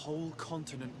of the whole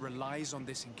continent relies on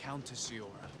this encounter,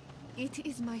 Siora. It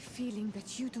is my feeling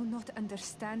that you do not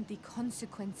understand the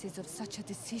consequences of such a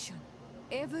decision.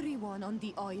 Everyone on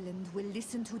the island will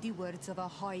listen to the words of a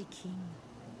High King.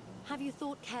 Have you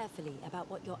thought carefully about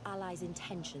what your allies'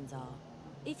 intentions are?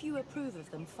 If you approve of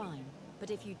them, fine.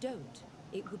 But if you don't,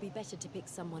 it would be better to pick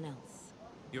someone else.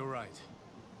 You're right.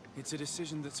 It's a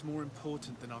decision that's more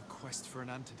important than our quest for an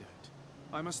antidote.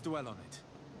 I must dwell on it.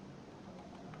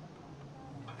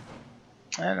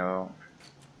 Alors...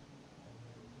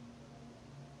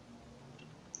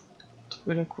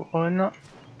 Trouver la couronne.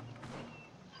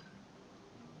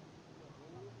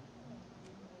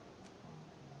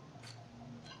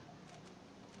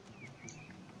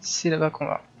 C'est là-bas qu'on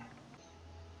va.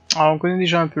 Alors on connaît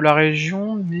déjà un peu la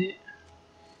région, mais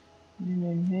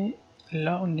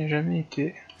là on n'y a jamais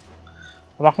été.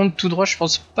 Par contre tout droit je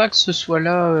pense pas que ce soit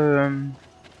là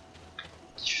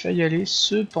qu'il faille aller.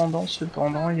 Cependant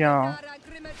il y a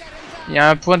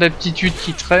un point d'aptitude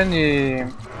qui traîne et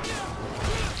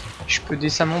je peux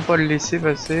décemment pas le laisser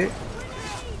passer.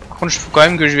 Par contre il faut quand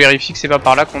même que je vérifie que c'est pas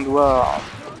par là qu'on doit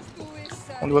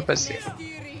passer.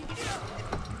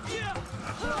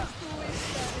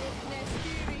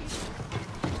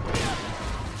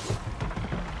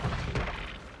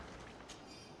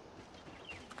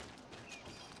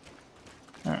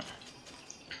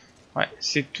 Ouais,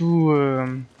 c'est tout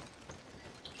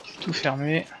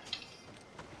fermé.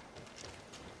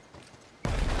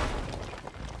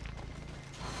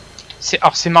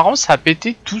 Alors c'est marrant, ça a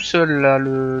pété tout seul là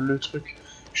le truc.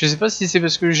 Je sais pas si c'est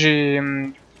parce que j'ai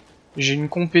une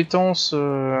compétence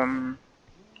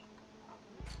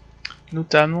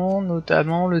notamment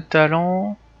le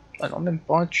talent. Ah non, même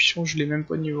pas intuition, je l'ai même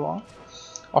pas niveau 1.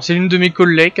 Alors c'est l'une de mes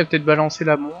collègues qui a peut-être balancé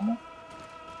la bombe.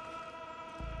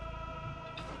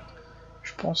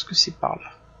 Je pense que c'est par là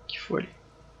qu'il faut aller.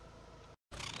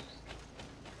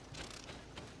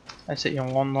 Ah ça y est,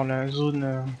 on rentre dans la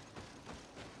zone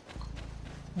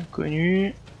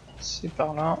inconnue. C'est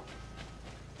par là.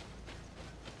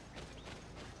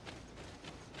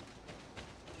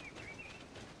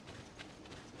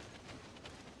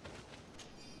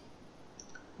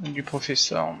 Du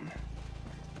professeur.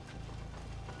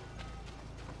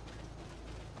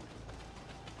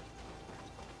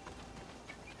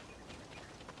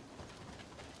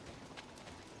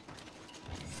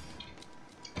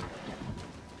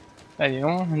 Allez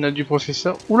non, on a du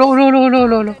professeur. Oula oula oula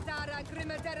oula oula.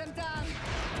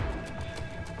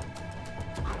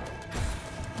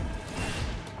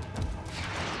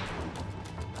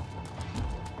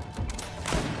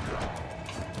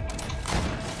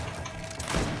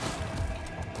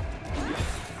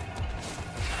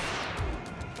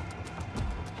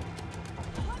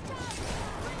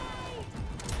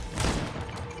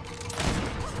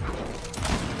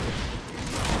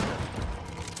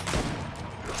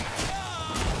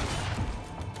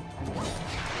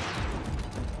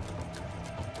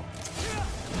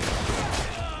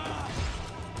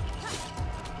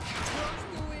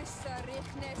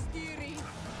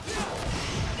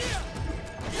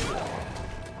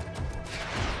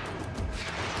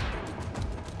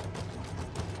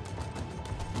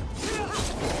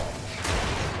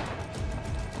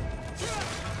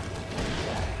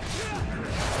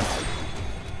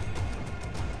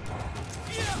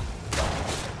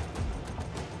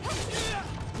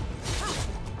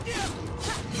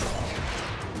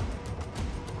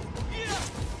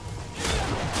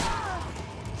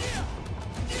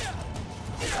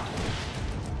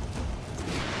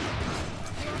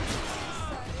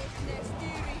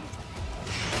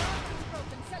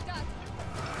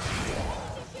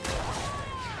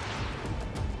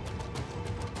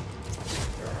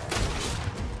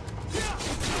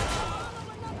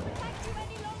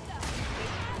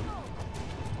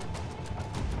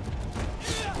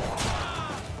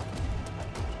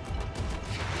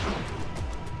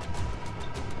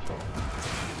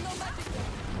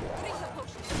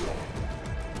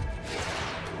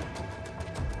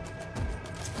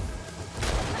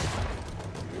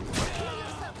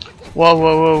 Waouh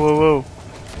waouh waouh waouh waouh.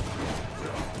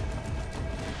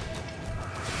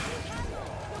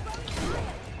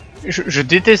 Je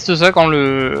déteste ça quand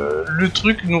le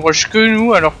truc nous rush que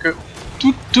nous alors que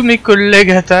tous mes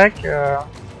collègues attaquent.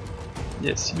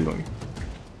 Yes, il est long.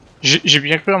 J'ai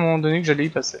bien cru à un moment donné que j'allais y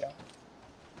passer.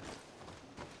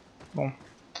 Bon.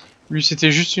 Lui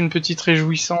c'était juste une petite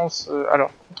réjouissance.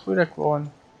 Alors, trouver la couronne.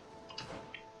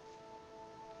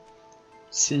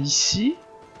 C'est ici.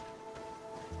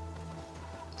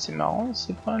 C'est marrant,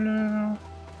 c'est pas le...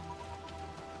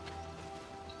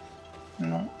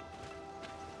 Non.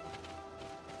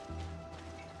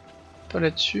 Pas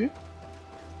là-dessus.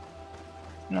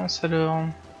 Non, ça le...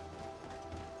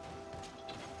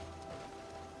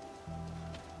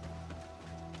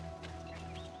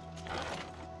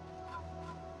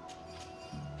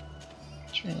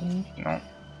 Non.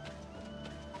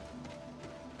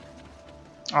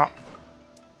 Ah.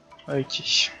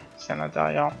 Ok. C'est à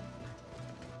l'intérieur.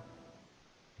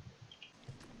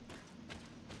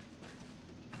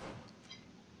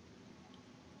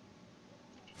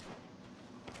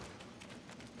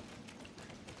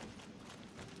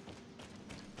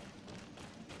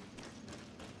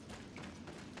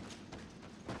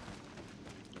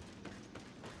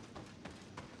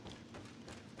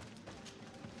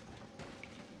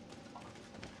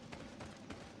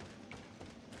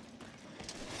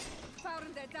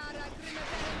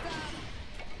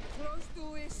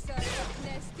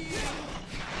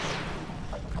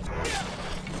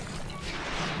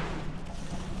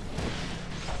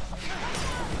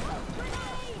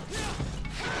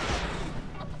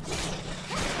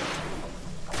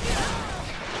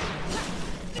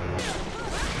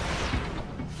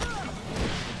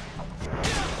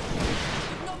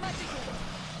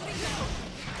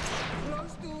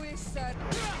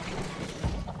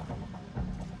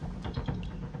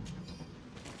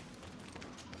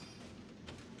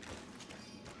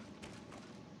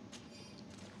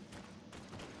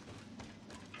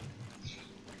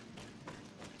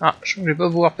 Ah, je vais pas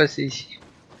pouvoir passer ici.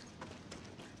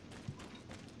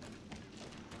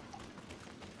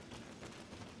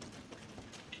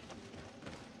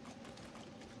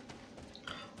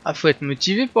 Ah, faut être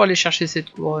motivé pour aller chercher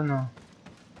cette couronne.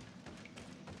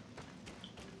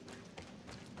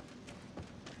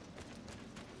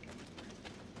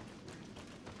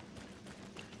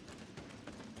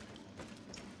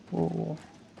 Oh.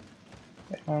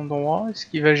 Quel endroit? Est-ce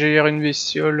qu'il va gérer une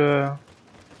bestiole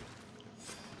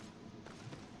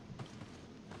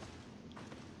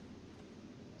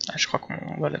Ah, je crois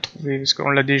qu'on va la trouver parce qu'on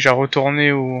l'a déjà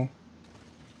retourné au...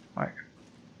 Ouais.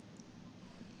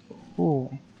 Oh.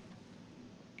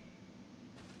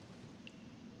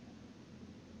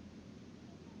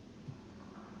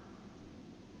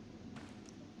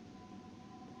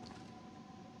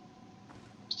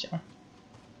 Tiens.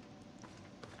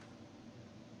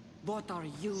 What are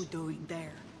you doing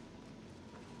there?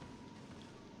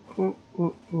 Oh,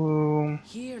 oh, oh.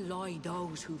 Here lie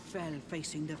those who fell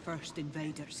facing the first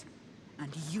invaders.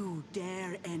 And you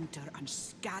dare enter and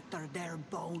scatter their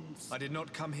bones. I did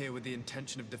not come here with the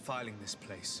intention of defiling this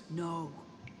place. No.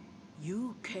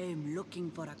 You came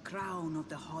looking for a crown of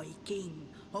the High King,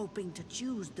 hoping to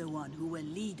choose the one who will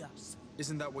lead us.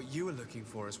 Isn't that what you were looking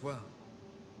for as well?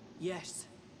 Yes,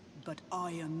 but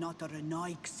I am not a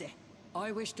Renaigse.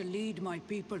 I wish to lead my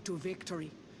people to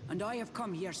victory, and I have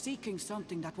come here seeking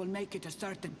something that will make it a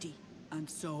certainty. And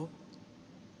so,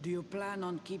 do you plan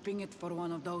on keeping it for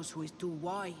one of those who is too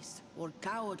wise or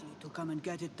cowardly to come and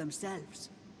get it themselves?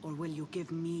 Or will you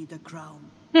give me the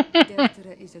crown?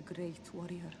 Deirdre is a great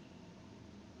warrior.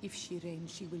 If she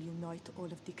reigns, she will unite all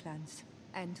of the clans.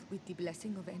 And with the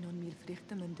blessing of Enon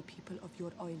Milfrichtem, the people of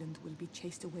your island will be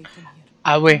chased away from here.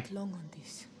 Ah ouais. Not long on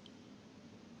this.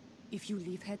 If you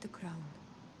leave her the crown,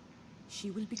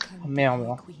 she will become the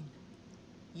High Queen.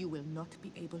 You will not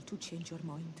be able to change your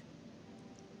mind.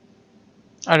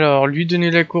 Alors, lui donner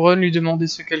la couronne, lui demander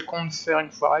ce qu'elle compte faire une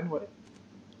fois reine, ouais.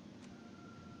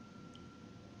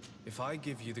 If I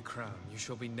give you the crown, you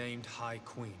shall be named High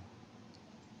Queen.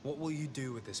 What will you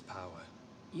do with this power?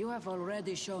 You have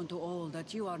already shown to all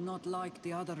that you are not like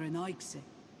the other Renaigse.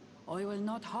 I will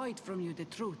not hide from you the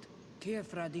truth.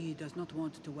 Kefradi does not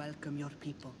want to welcome your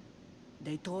people.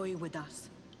 They toy with us,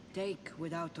 take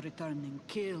without returning,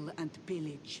 kill and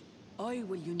pillage. I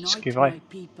will unite my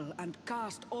people and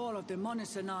cast all of the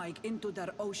Monisanaig into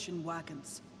their ocean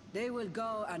wagons. They will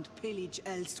go and pillage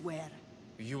elsewhere.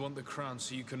 You want the crown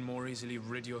so you can more easily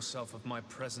rid yourself of my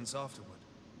presence afterward?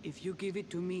 If you give it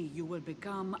to me, you will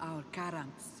become our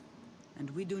Karants.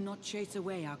 And we do not chase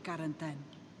away our Karanten.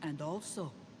 And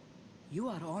also, you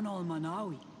are on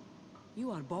Manawi.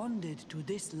 You are bonded to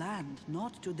this land,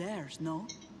 not to theirs, no?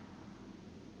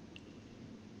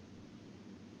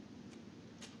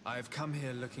 I have come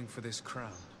here looking for this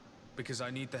crown, because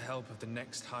I need the help of the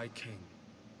next High King.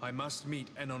 I must meet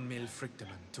Enon Milfrichtem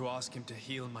to ask him to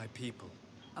heal my people.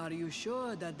 Are you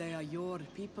sure that they are your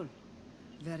people?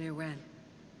 Very well.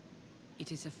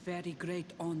 It is a very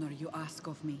great honor you ask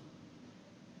of me.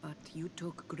 But you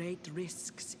took great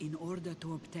risks in order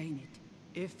to obtain it.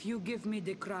 If you give me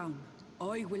the crown,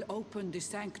 I will open the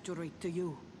sanctuary to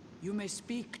you. You may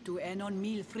speak to Enon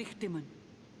Milfrichtem.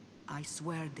 I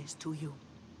swear this to you.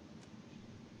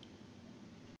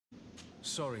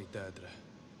 Sorry, Deirdre.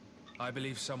 I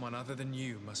believe someone other than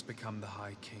you must become the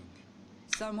High King.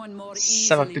 Someone more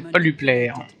Ça va easily peut-être pas lui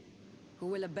plaire. manipulated, who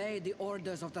will obey the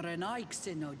orders of the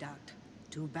Renaigse, no doubt.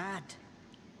 Too bad.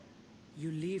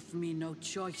 You leave me no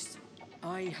choice.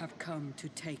 I have come to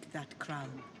take that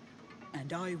crown,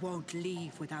 and I won't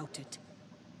leave without it.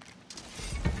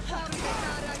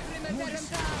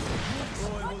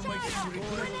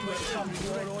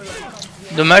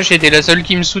 Dommage, j'étais la seule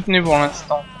qui me soutenait pour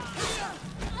l'instant.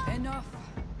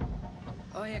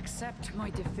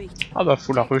 Ah bah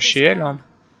faut la rusher elle. Hein.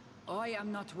 I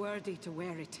am not worthy to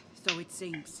wear it, so it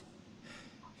seems.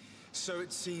 So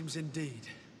it seems indeed.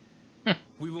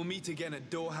 We will meet again at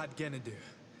Dorhad Genadu.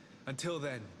 Until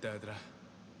then, Deirdre.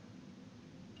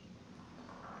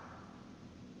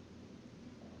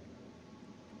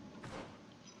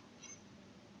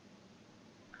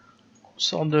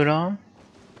 sort de là.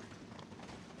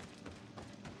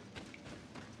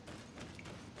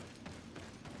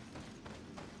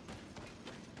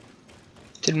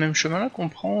 C'est le même chemin là qu'on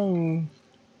prend ou...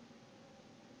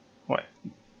 Ouais.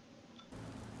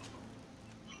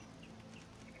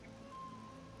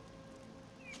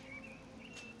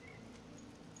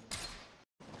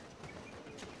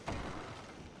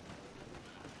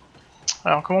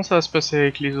 Alors comment ça va se passer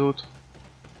avec les autres?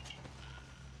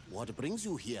 What brings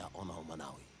you here, Honor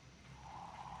Manawi?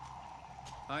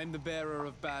 I'm the bearer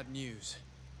of bad news.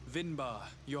 Vinbarr,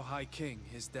 your High King,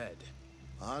 is dead.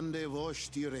 Ande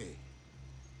Voshtire.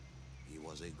 He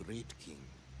was a great king,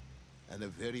 and a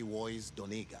very wise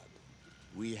Donegad.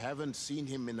 We haven't seen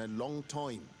him in a long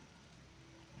time,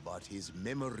 but his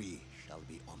memory shall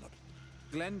be honored.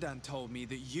 Glendan told me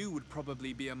that you would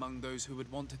probably be among those who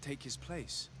would want to take his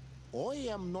place. I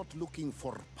am not looking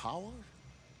for power,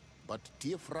 but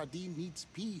Tifradi needs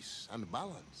peace and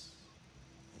balance.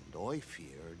 And I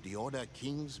fear the other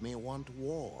kings may want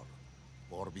war,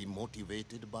 or be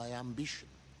motivated by ambition.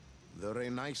 The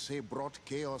Renaisse brought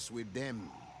chaos with them,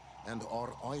 and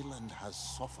our island has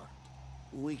suffered.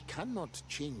 We cannot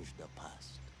change the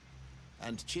past,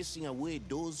 and chasing away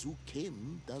those who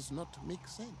came does not make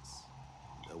sense.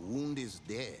 The wound is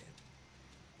there.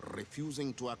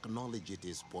 Refusing to acknowledge it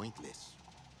is pointless.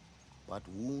 But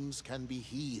wounds can be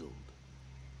healed,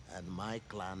 and my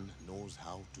clan knows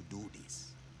how to do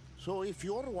this. So if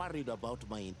you're worried about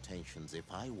my intentions if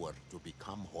I were to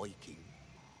become High King,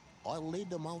 I'll lay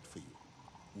them out for you.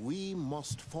 We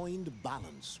must find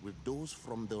balance with those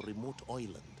from the remote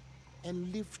island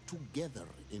and live together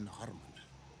in harmony.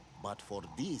 But for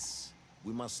this,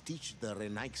 we must teach the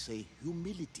Renaisse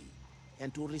humility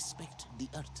and to respect the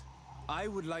earth. I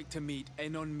would like to meet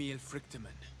Enonmil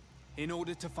Frictamen in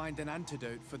order to find an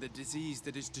antidote for the disease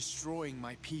that is destroying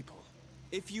my people.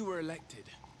 If you were elected,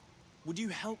 would you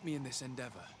help me in this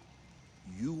endeavor?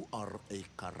 You are a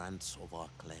Karants of our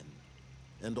clan,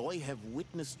 and I have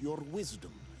witnessed your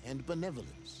wisdom and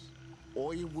benevolence.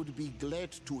 I would be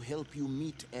glad to help you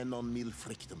meet Enonmil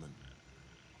Frictamen,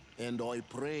 and I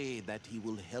pray that he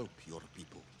will help your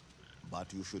people.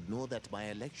 But you should know that my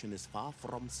election is far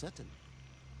from certain.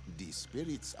 The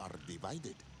spirits are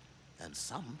divided, and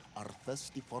some are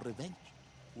thirsty for revenge.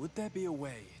 Would there be a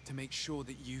way to make sure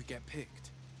that you get picked?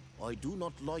 I do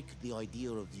not like the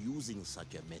idea of using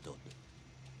such a method.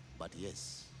 But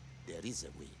yes, there is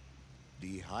a way.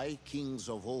 The High Kings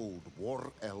of old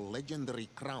wore a legendary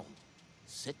crown,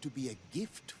 said to be a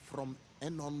gift from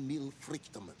Enonmil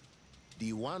Frictamen.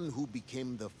 The one who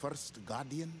became the first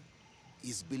guardian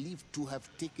is believed to have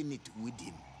taken it with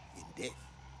him in death.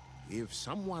 If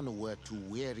someone were to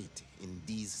wear it in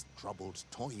these troubled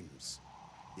times,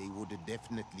 they would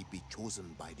definitely be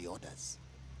chosen by the others.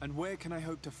 And where can I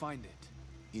hope to find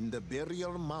it? In the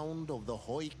burial mound of the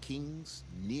High Kings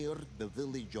near the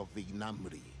village of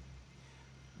Vignamri.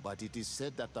 But it is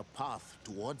said that the path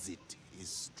towards it is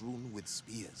strewn with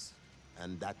spears,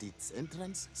 and that its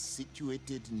entrance,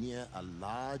 situated near a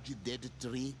large dead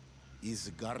tree,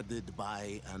 is guarded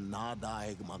by a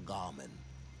Nadaig Magamen.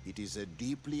 It is a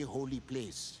deeply holy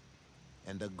place,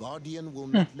 and the guardian will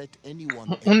not let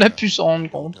anyone On a pu s'en rendre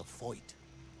compte. without a fight.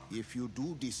 If you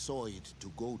do decide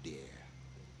to go there,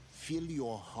 fill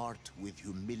your heart with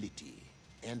humility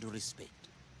and respect,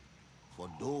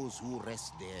 for those who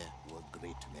rest there were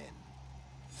great men.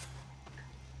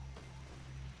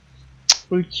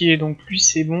 Ok, donc lui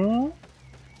c'est bon.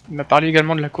 Il m'a parlé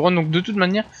également de la couronne, donc de toute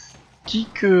manière, qui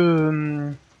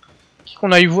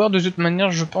qu'on aille voir, de toute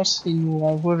manière, je pense qu'il nous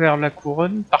renvoie vers la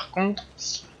couronne. Par contre,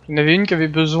 il y en avait une qui avait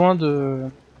besoin de...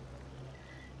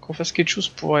 qu'on fasse quelque chose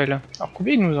pour elle. Alors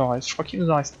combien il nous en reste? Je crois qu'il nous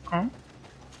en reste un.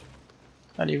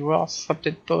 Allez voir, ce sera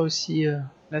peut-être pas aussi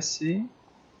assez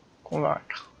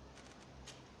convaincre.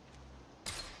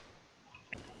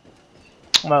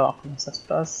 On va voir comment ça se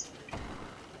passe.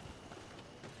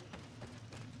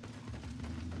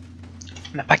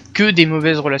 On n'a pas que des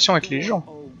mauvaises relations avec les gens.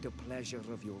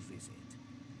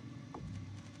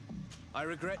 I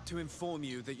regret to inform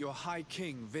you that your High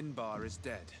King Vinbarr is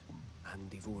dead. And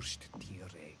divorced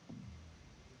Tire.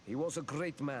 He was a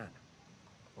great man,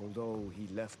 although he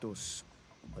left us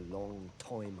a long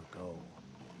time ago.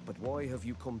 But why have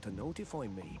you come to notify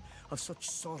me of such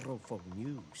sorrowful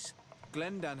news?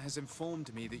 Glendan has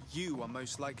informed me that you are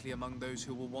most likely among those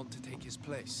who will want to take his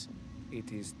place.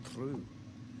 It is true,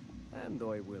 and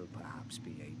I will perhaps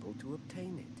be able to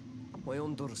obtain it. I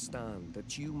understand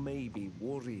that you may be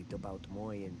worried about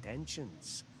my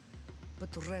intentions, but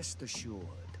rest assured,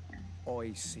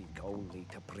 I seek only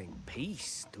to bring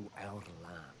peace to our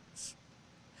lands.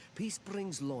 Peace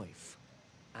brings life,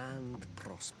 and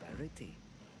prosperity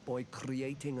by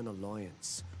creating an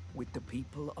alliance with the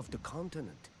people of the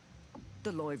continent.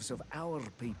 The lives of our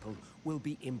people will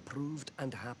be improved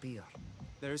and happier.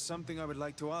 There is something I would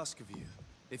like to ask of you,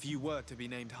 if you were to be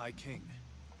named High King.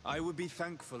 I would be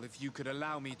thankful if you could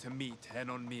allow me to meet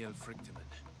Enon Miel Frichtemann.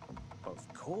 Of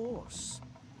course.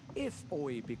 If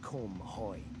I become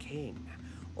High King,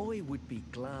 I would be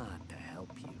glad to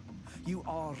help you. You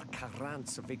are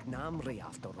Carants of Ignamri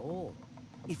after all.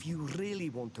 If you really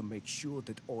want to make sure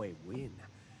that I win,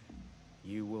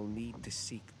 you will need to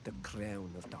seek the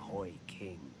crown of the High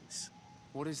Kings.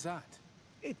 What is that?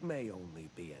 It may only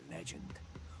be a legend,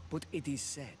 but it is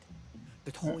said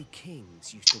that High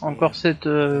Kings used to Encore wear cette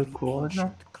a very couronne.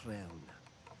 ancient crown.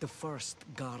 The first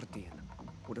guardian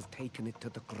would have taken it to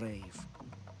the grave.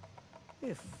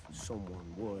 If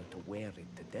someone were to wear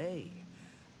it today,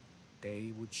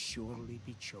 they would surely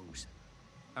be chosen.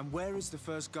 And where is the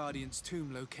first guardian's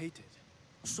tomb located?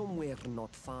 Somewhere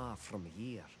not far from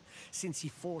here, since he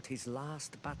fought his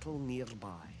last battle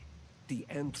nearby. The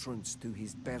entrance to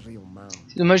his burial mound.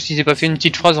 C'est dommage qu'il s'est pas fait une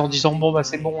petite phrase en disant bon bah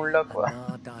c'est bon on l'a quoi.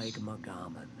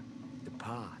 The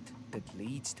path that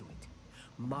leads to it,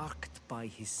 marked by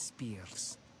his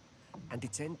spears, and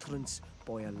its entrance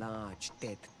by a large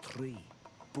dead tree.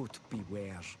 But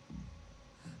beware.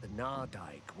 The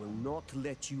Nardaig will not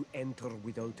let you enter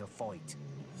without a fight.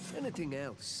 Anything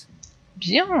else?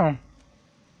 Bien.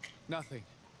 Nothing.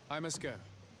 I must go.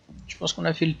 Je pense qu'on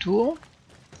a fait le tour.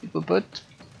 Les popotes.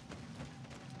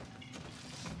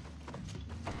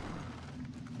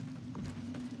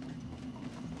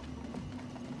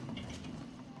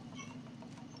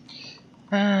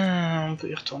 On peut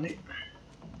y retourner.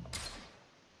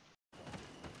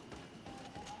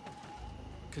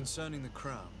 Concerning the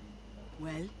crown.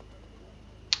 Well,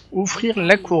 Offrir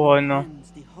la couronne.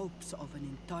 the hopes of an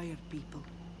entire people.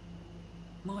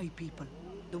 My people.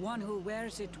 The one who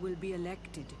wears it will be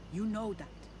elected. You know that.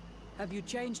 Have you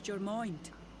changed your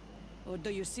mind? Or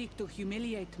do you seek to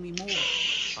humiliate me more?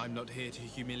 I'm not here to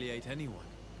humiliate anyone,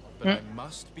 but I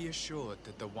must be assured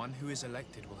that the one who is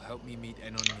elected will help me meet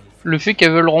Enon Miel. Le fait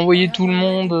qu'elles veulent renvoyer tout le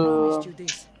monde,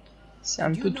 c'est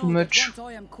un peu too much.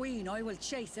 Once I am queen, I will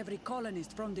chase every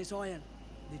colonist from this isle.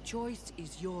 The choice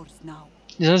is yours now.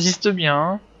 Ils insistent bien.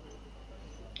 Hein.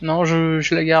 Non,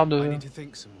 je la garde. I need to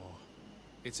think some more.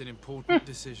 It's an important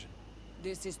decision.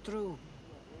 This is true,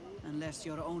 unless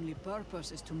your only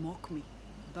purpose is to mock me.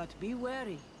 But be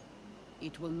wary.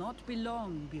 It will not be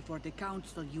long before the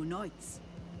council unites.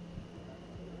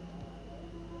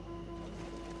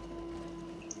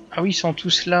 Ah oui, ils sont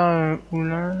tous là.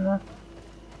 Oulala.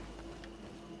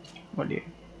 Bon, allez.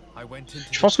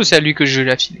 Je pense que c'est à lui que je vais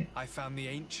la filer.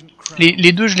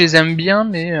 Les deux, je les aime bien,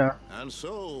 mais... And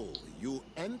so, you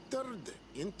entered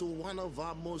into one of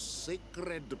our most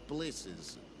sacred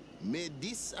places. May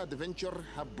this adventure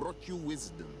have brought you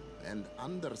wisdom and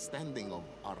understanding of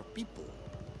our people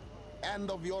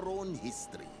and of your own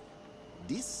history.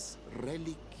 This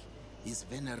relic is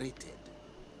venerated.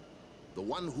 The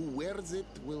one who wears it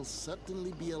will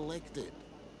certainly be elected.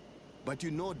 But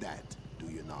you know that, do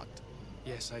you not?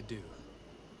 Yes, I do.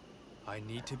 I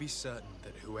need to be certain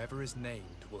that whoever is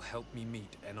named will help me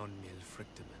meet Enon Miel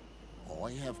Frichtemann.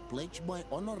 I have pledged my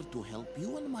honor to help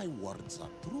you, and my words are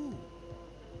true.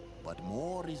 But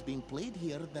more is being played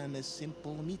here than a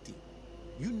simple meeting.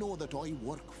 You know that I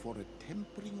work for a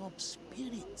tempering of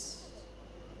spirits,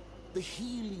 the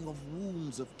healing of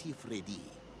wounds of Tifredi,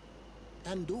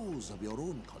 and those of your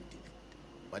own continent.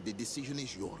 But the decision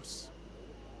is yours.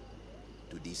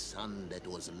 To the son that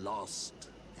was lost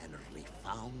and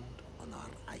refound on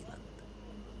our island.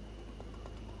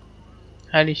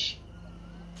 Allez.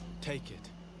 Take it.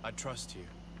 I trust you.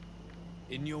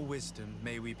 In your wisdom,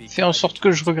 may we be. Fais en sorte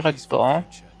que je regrette pas. Hein.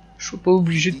 Je suis pas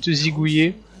obligé de te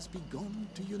zigouiller.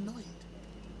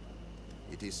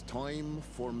 It is time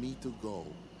for me to go.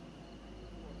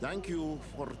 Thank you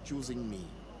for choosing me.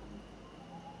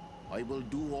 I will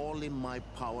do all in my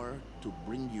power to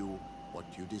bring you what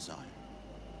you desire.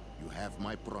 You have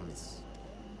my promise.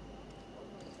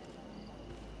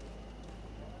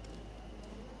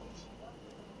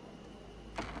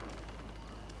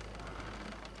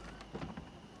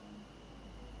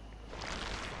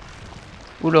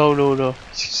 Oula, oula, oula,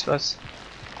 qu'est-ce qui se passe?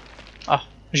 Ah,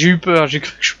 j'ai eu peur, j'ai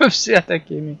cru que je me faisais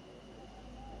attaquer, mais...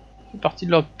 C'est parti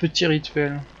de leur petit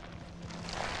rituel.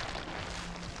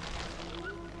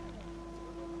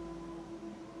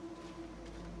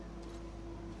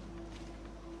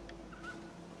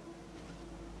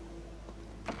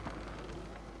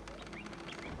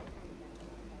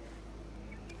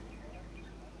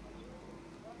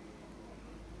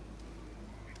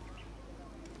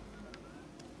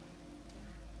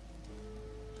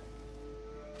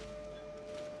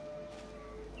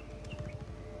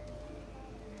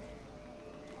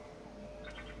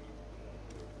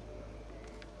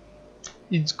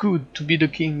 It's good to be the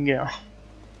king.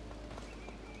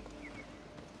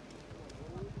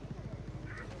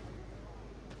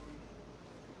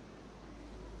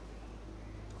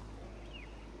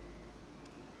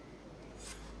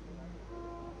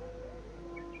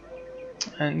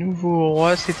 Un nouveau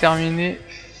roi s'est terminé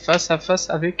face à face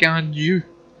avec un dieu.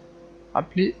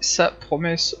 Rappelez sa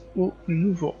promesse au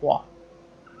nouveau roi.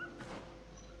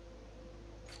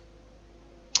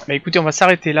 Bah écoutez, on va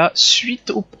s'arrêter là, suite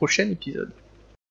au prochain épisode.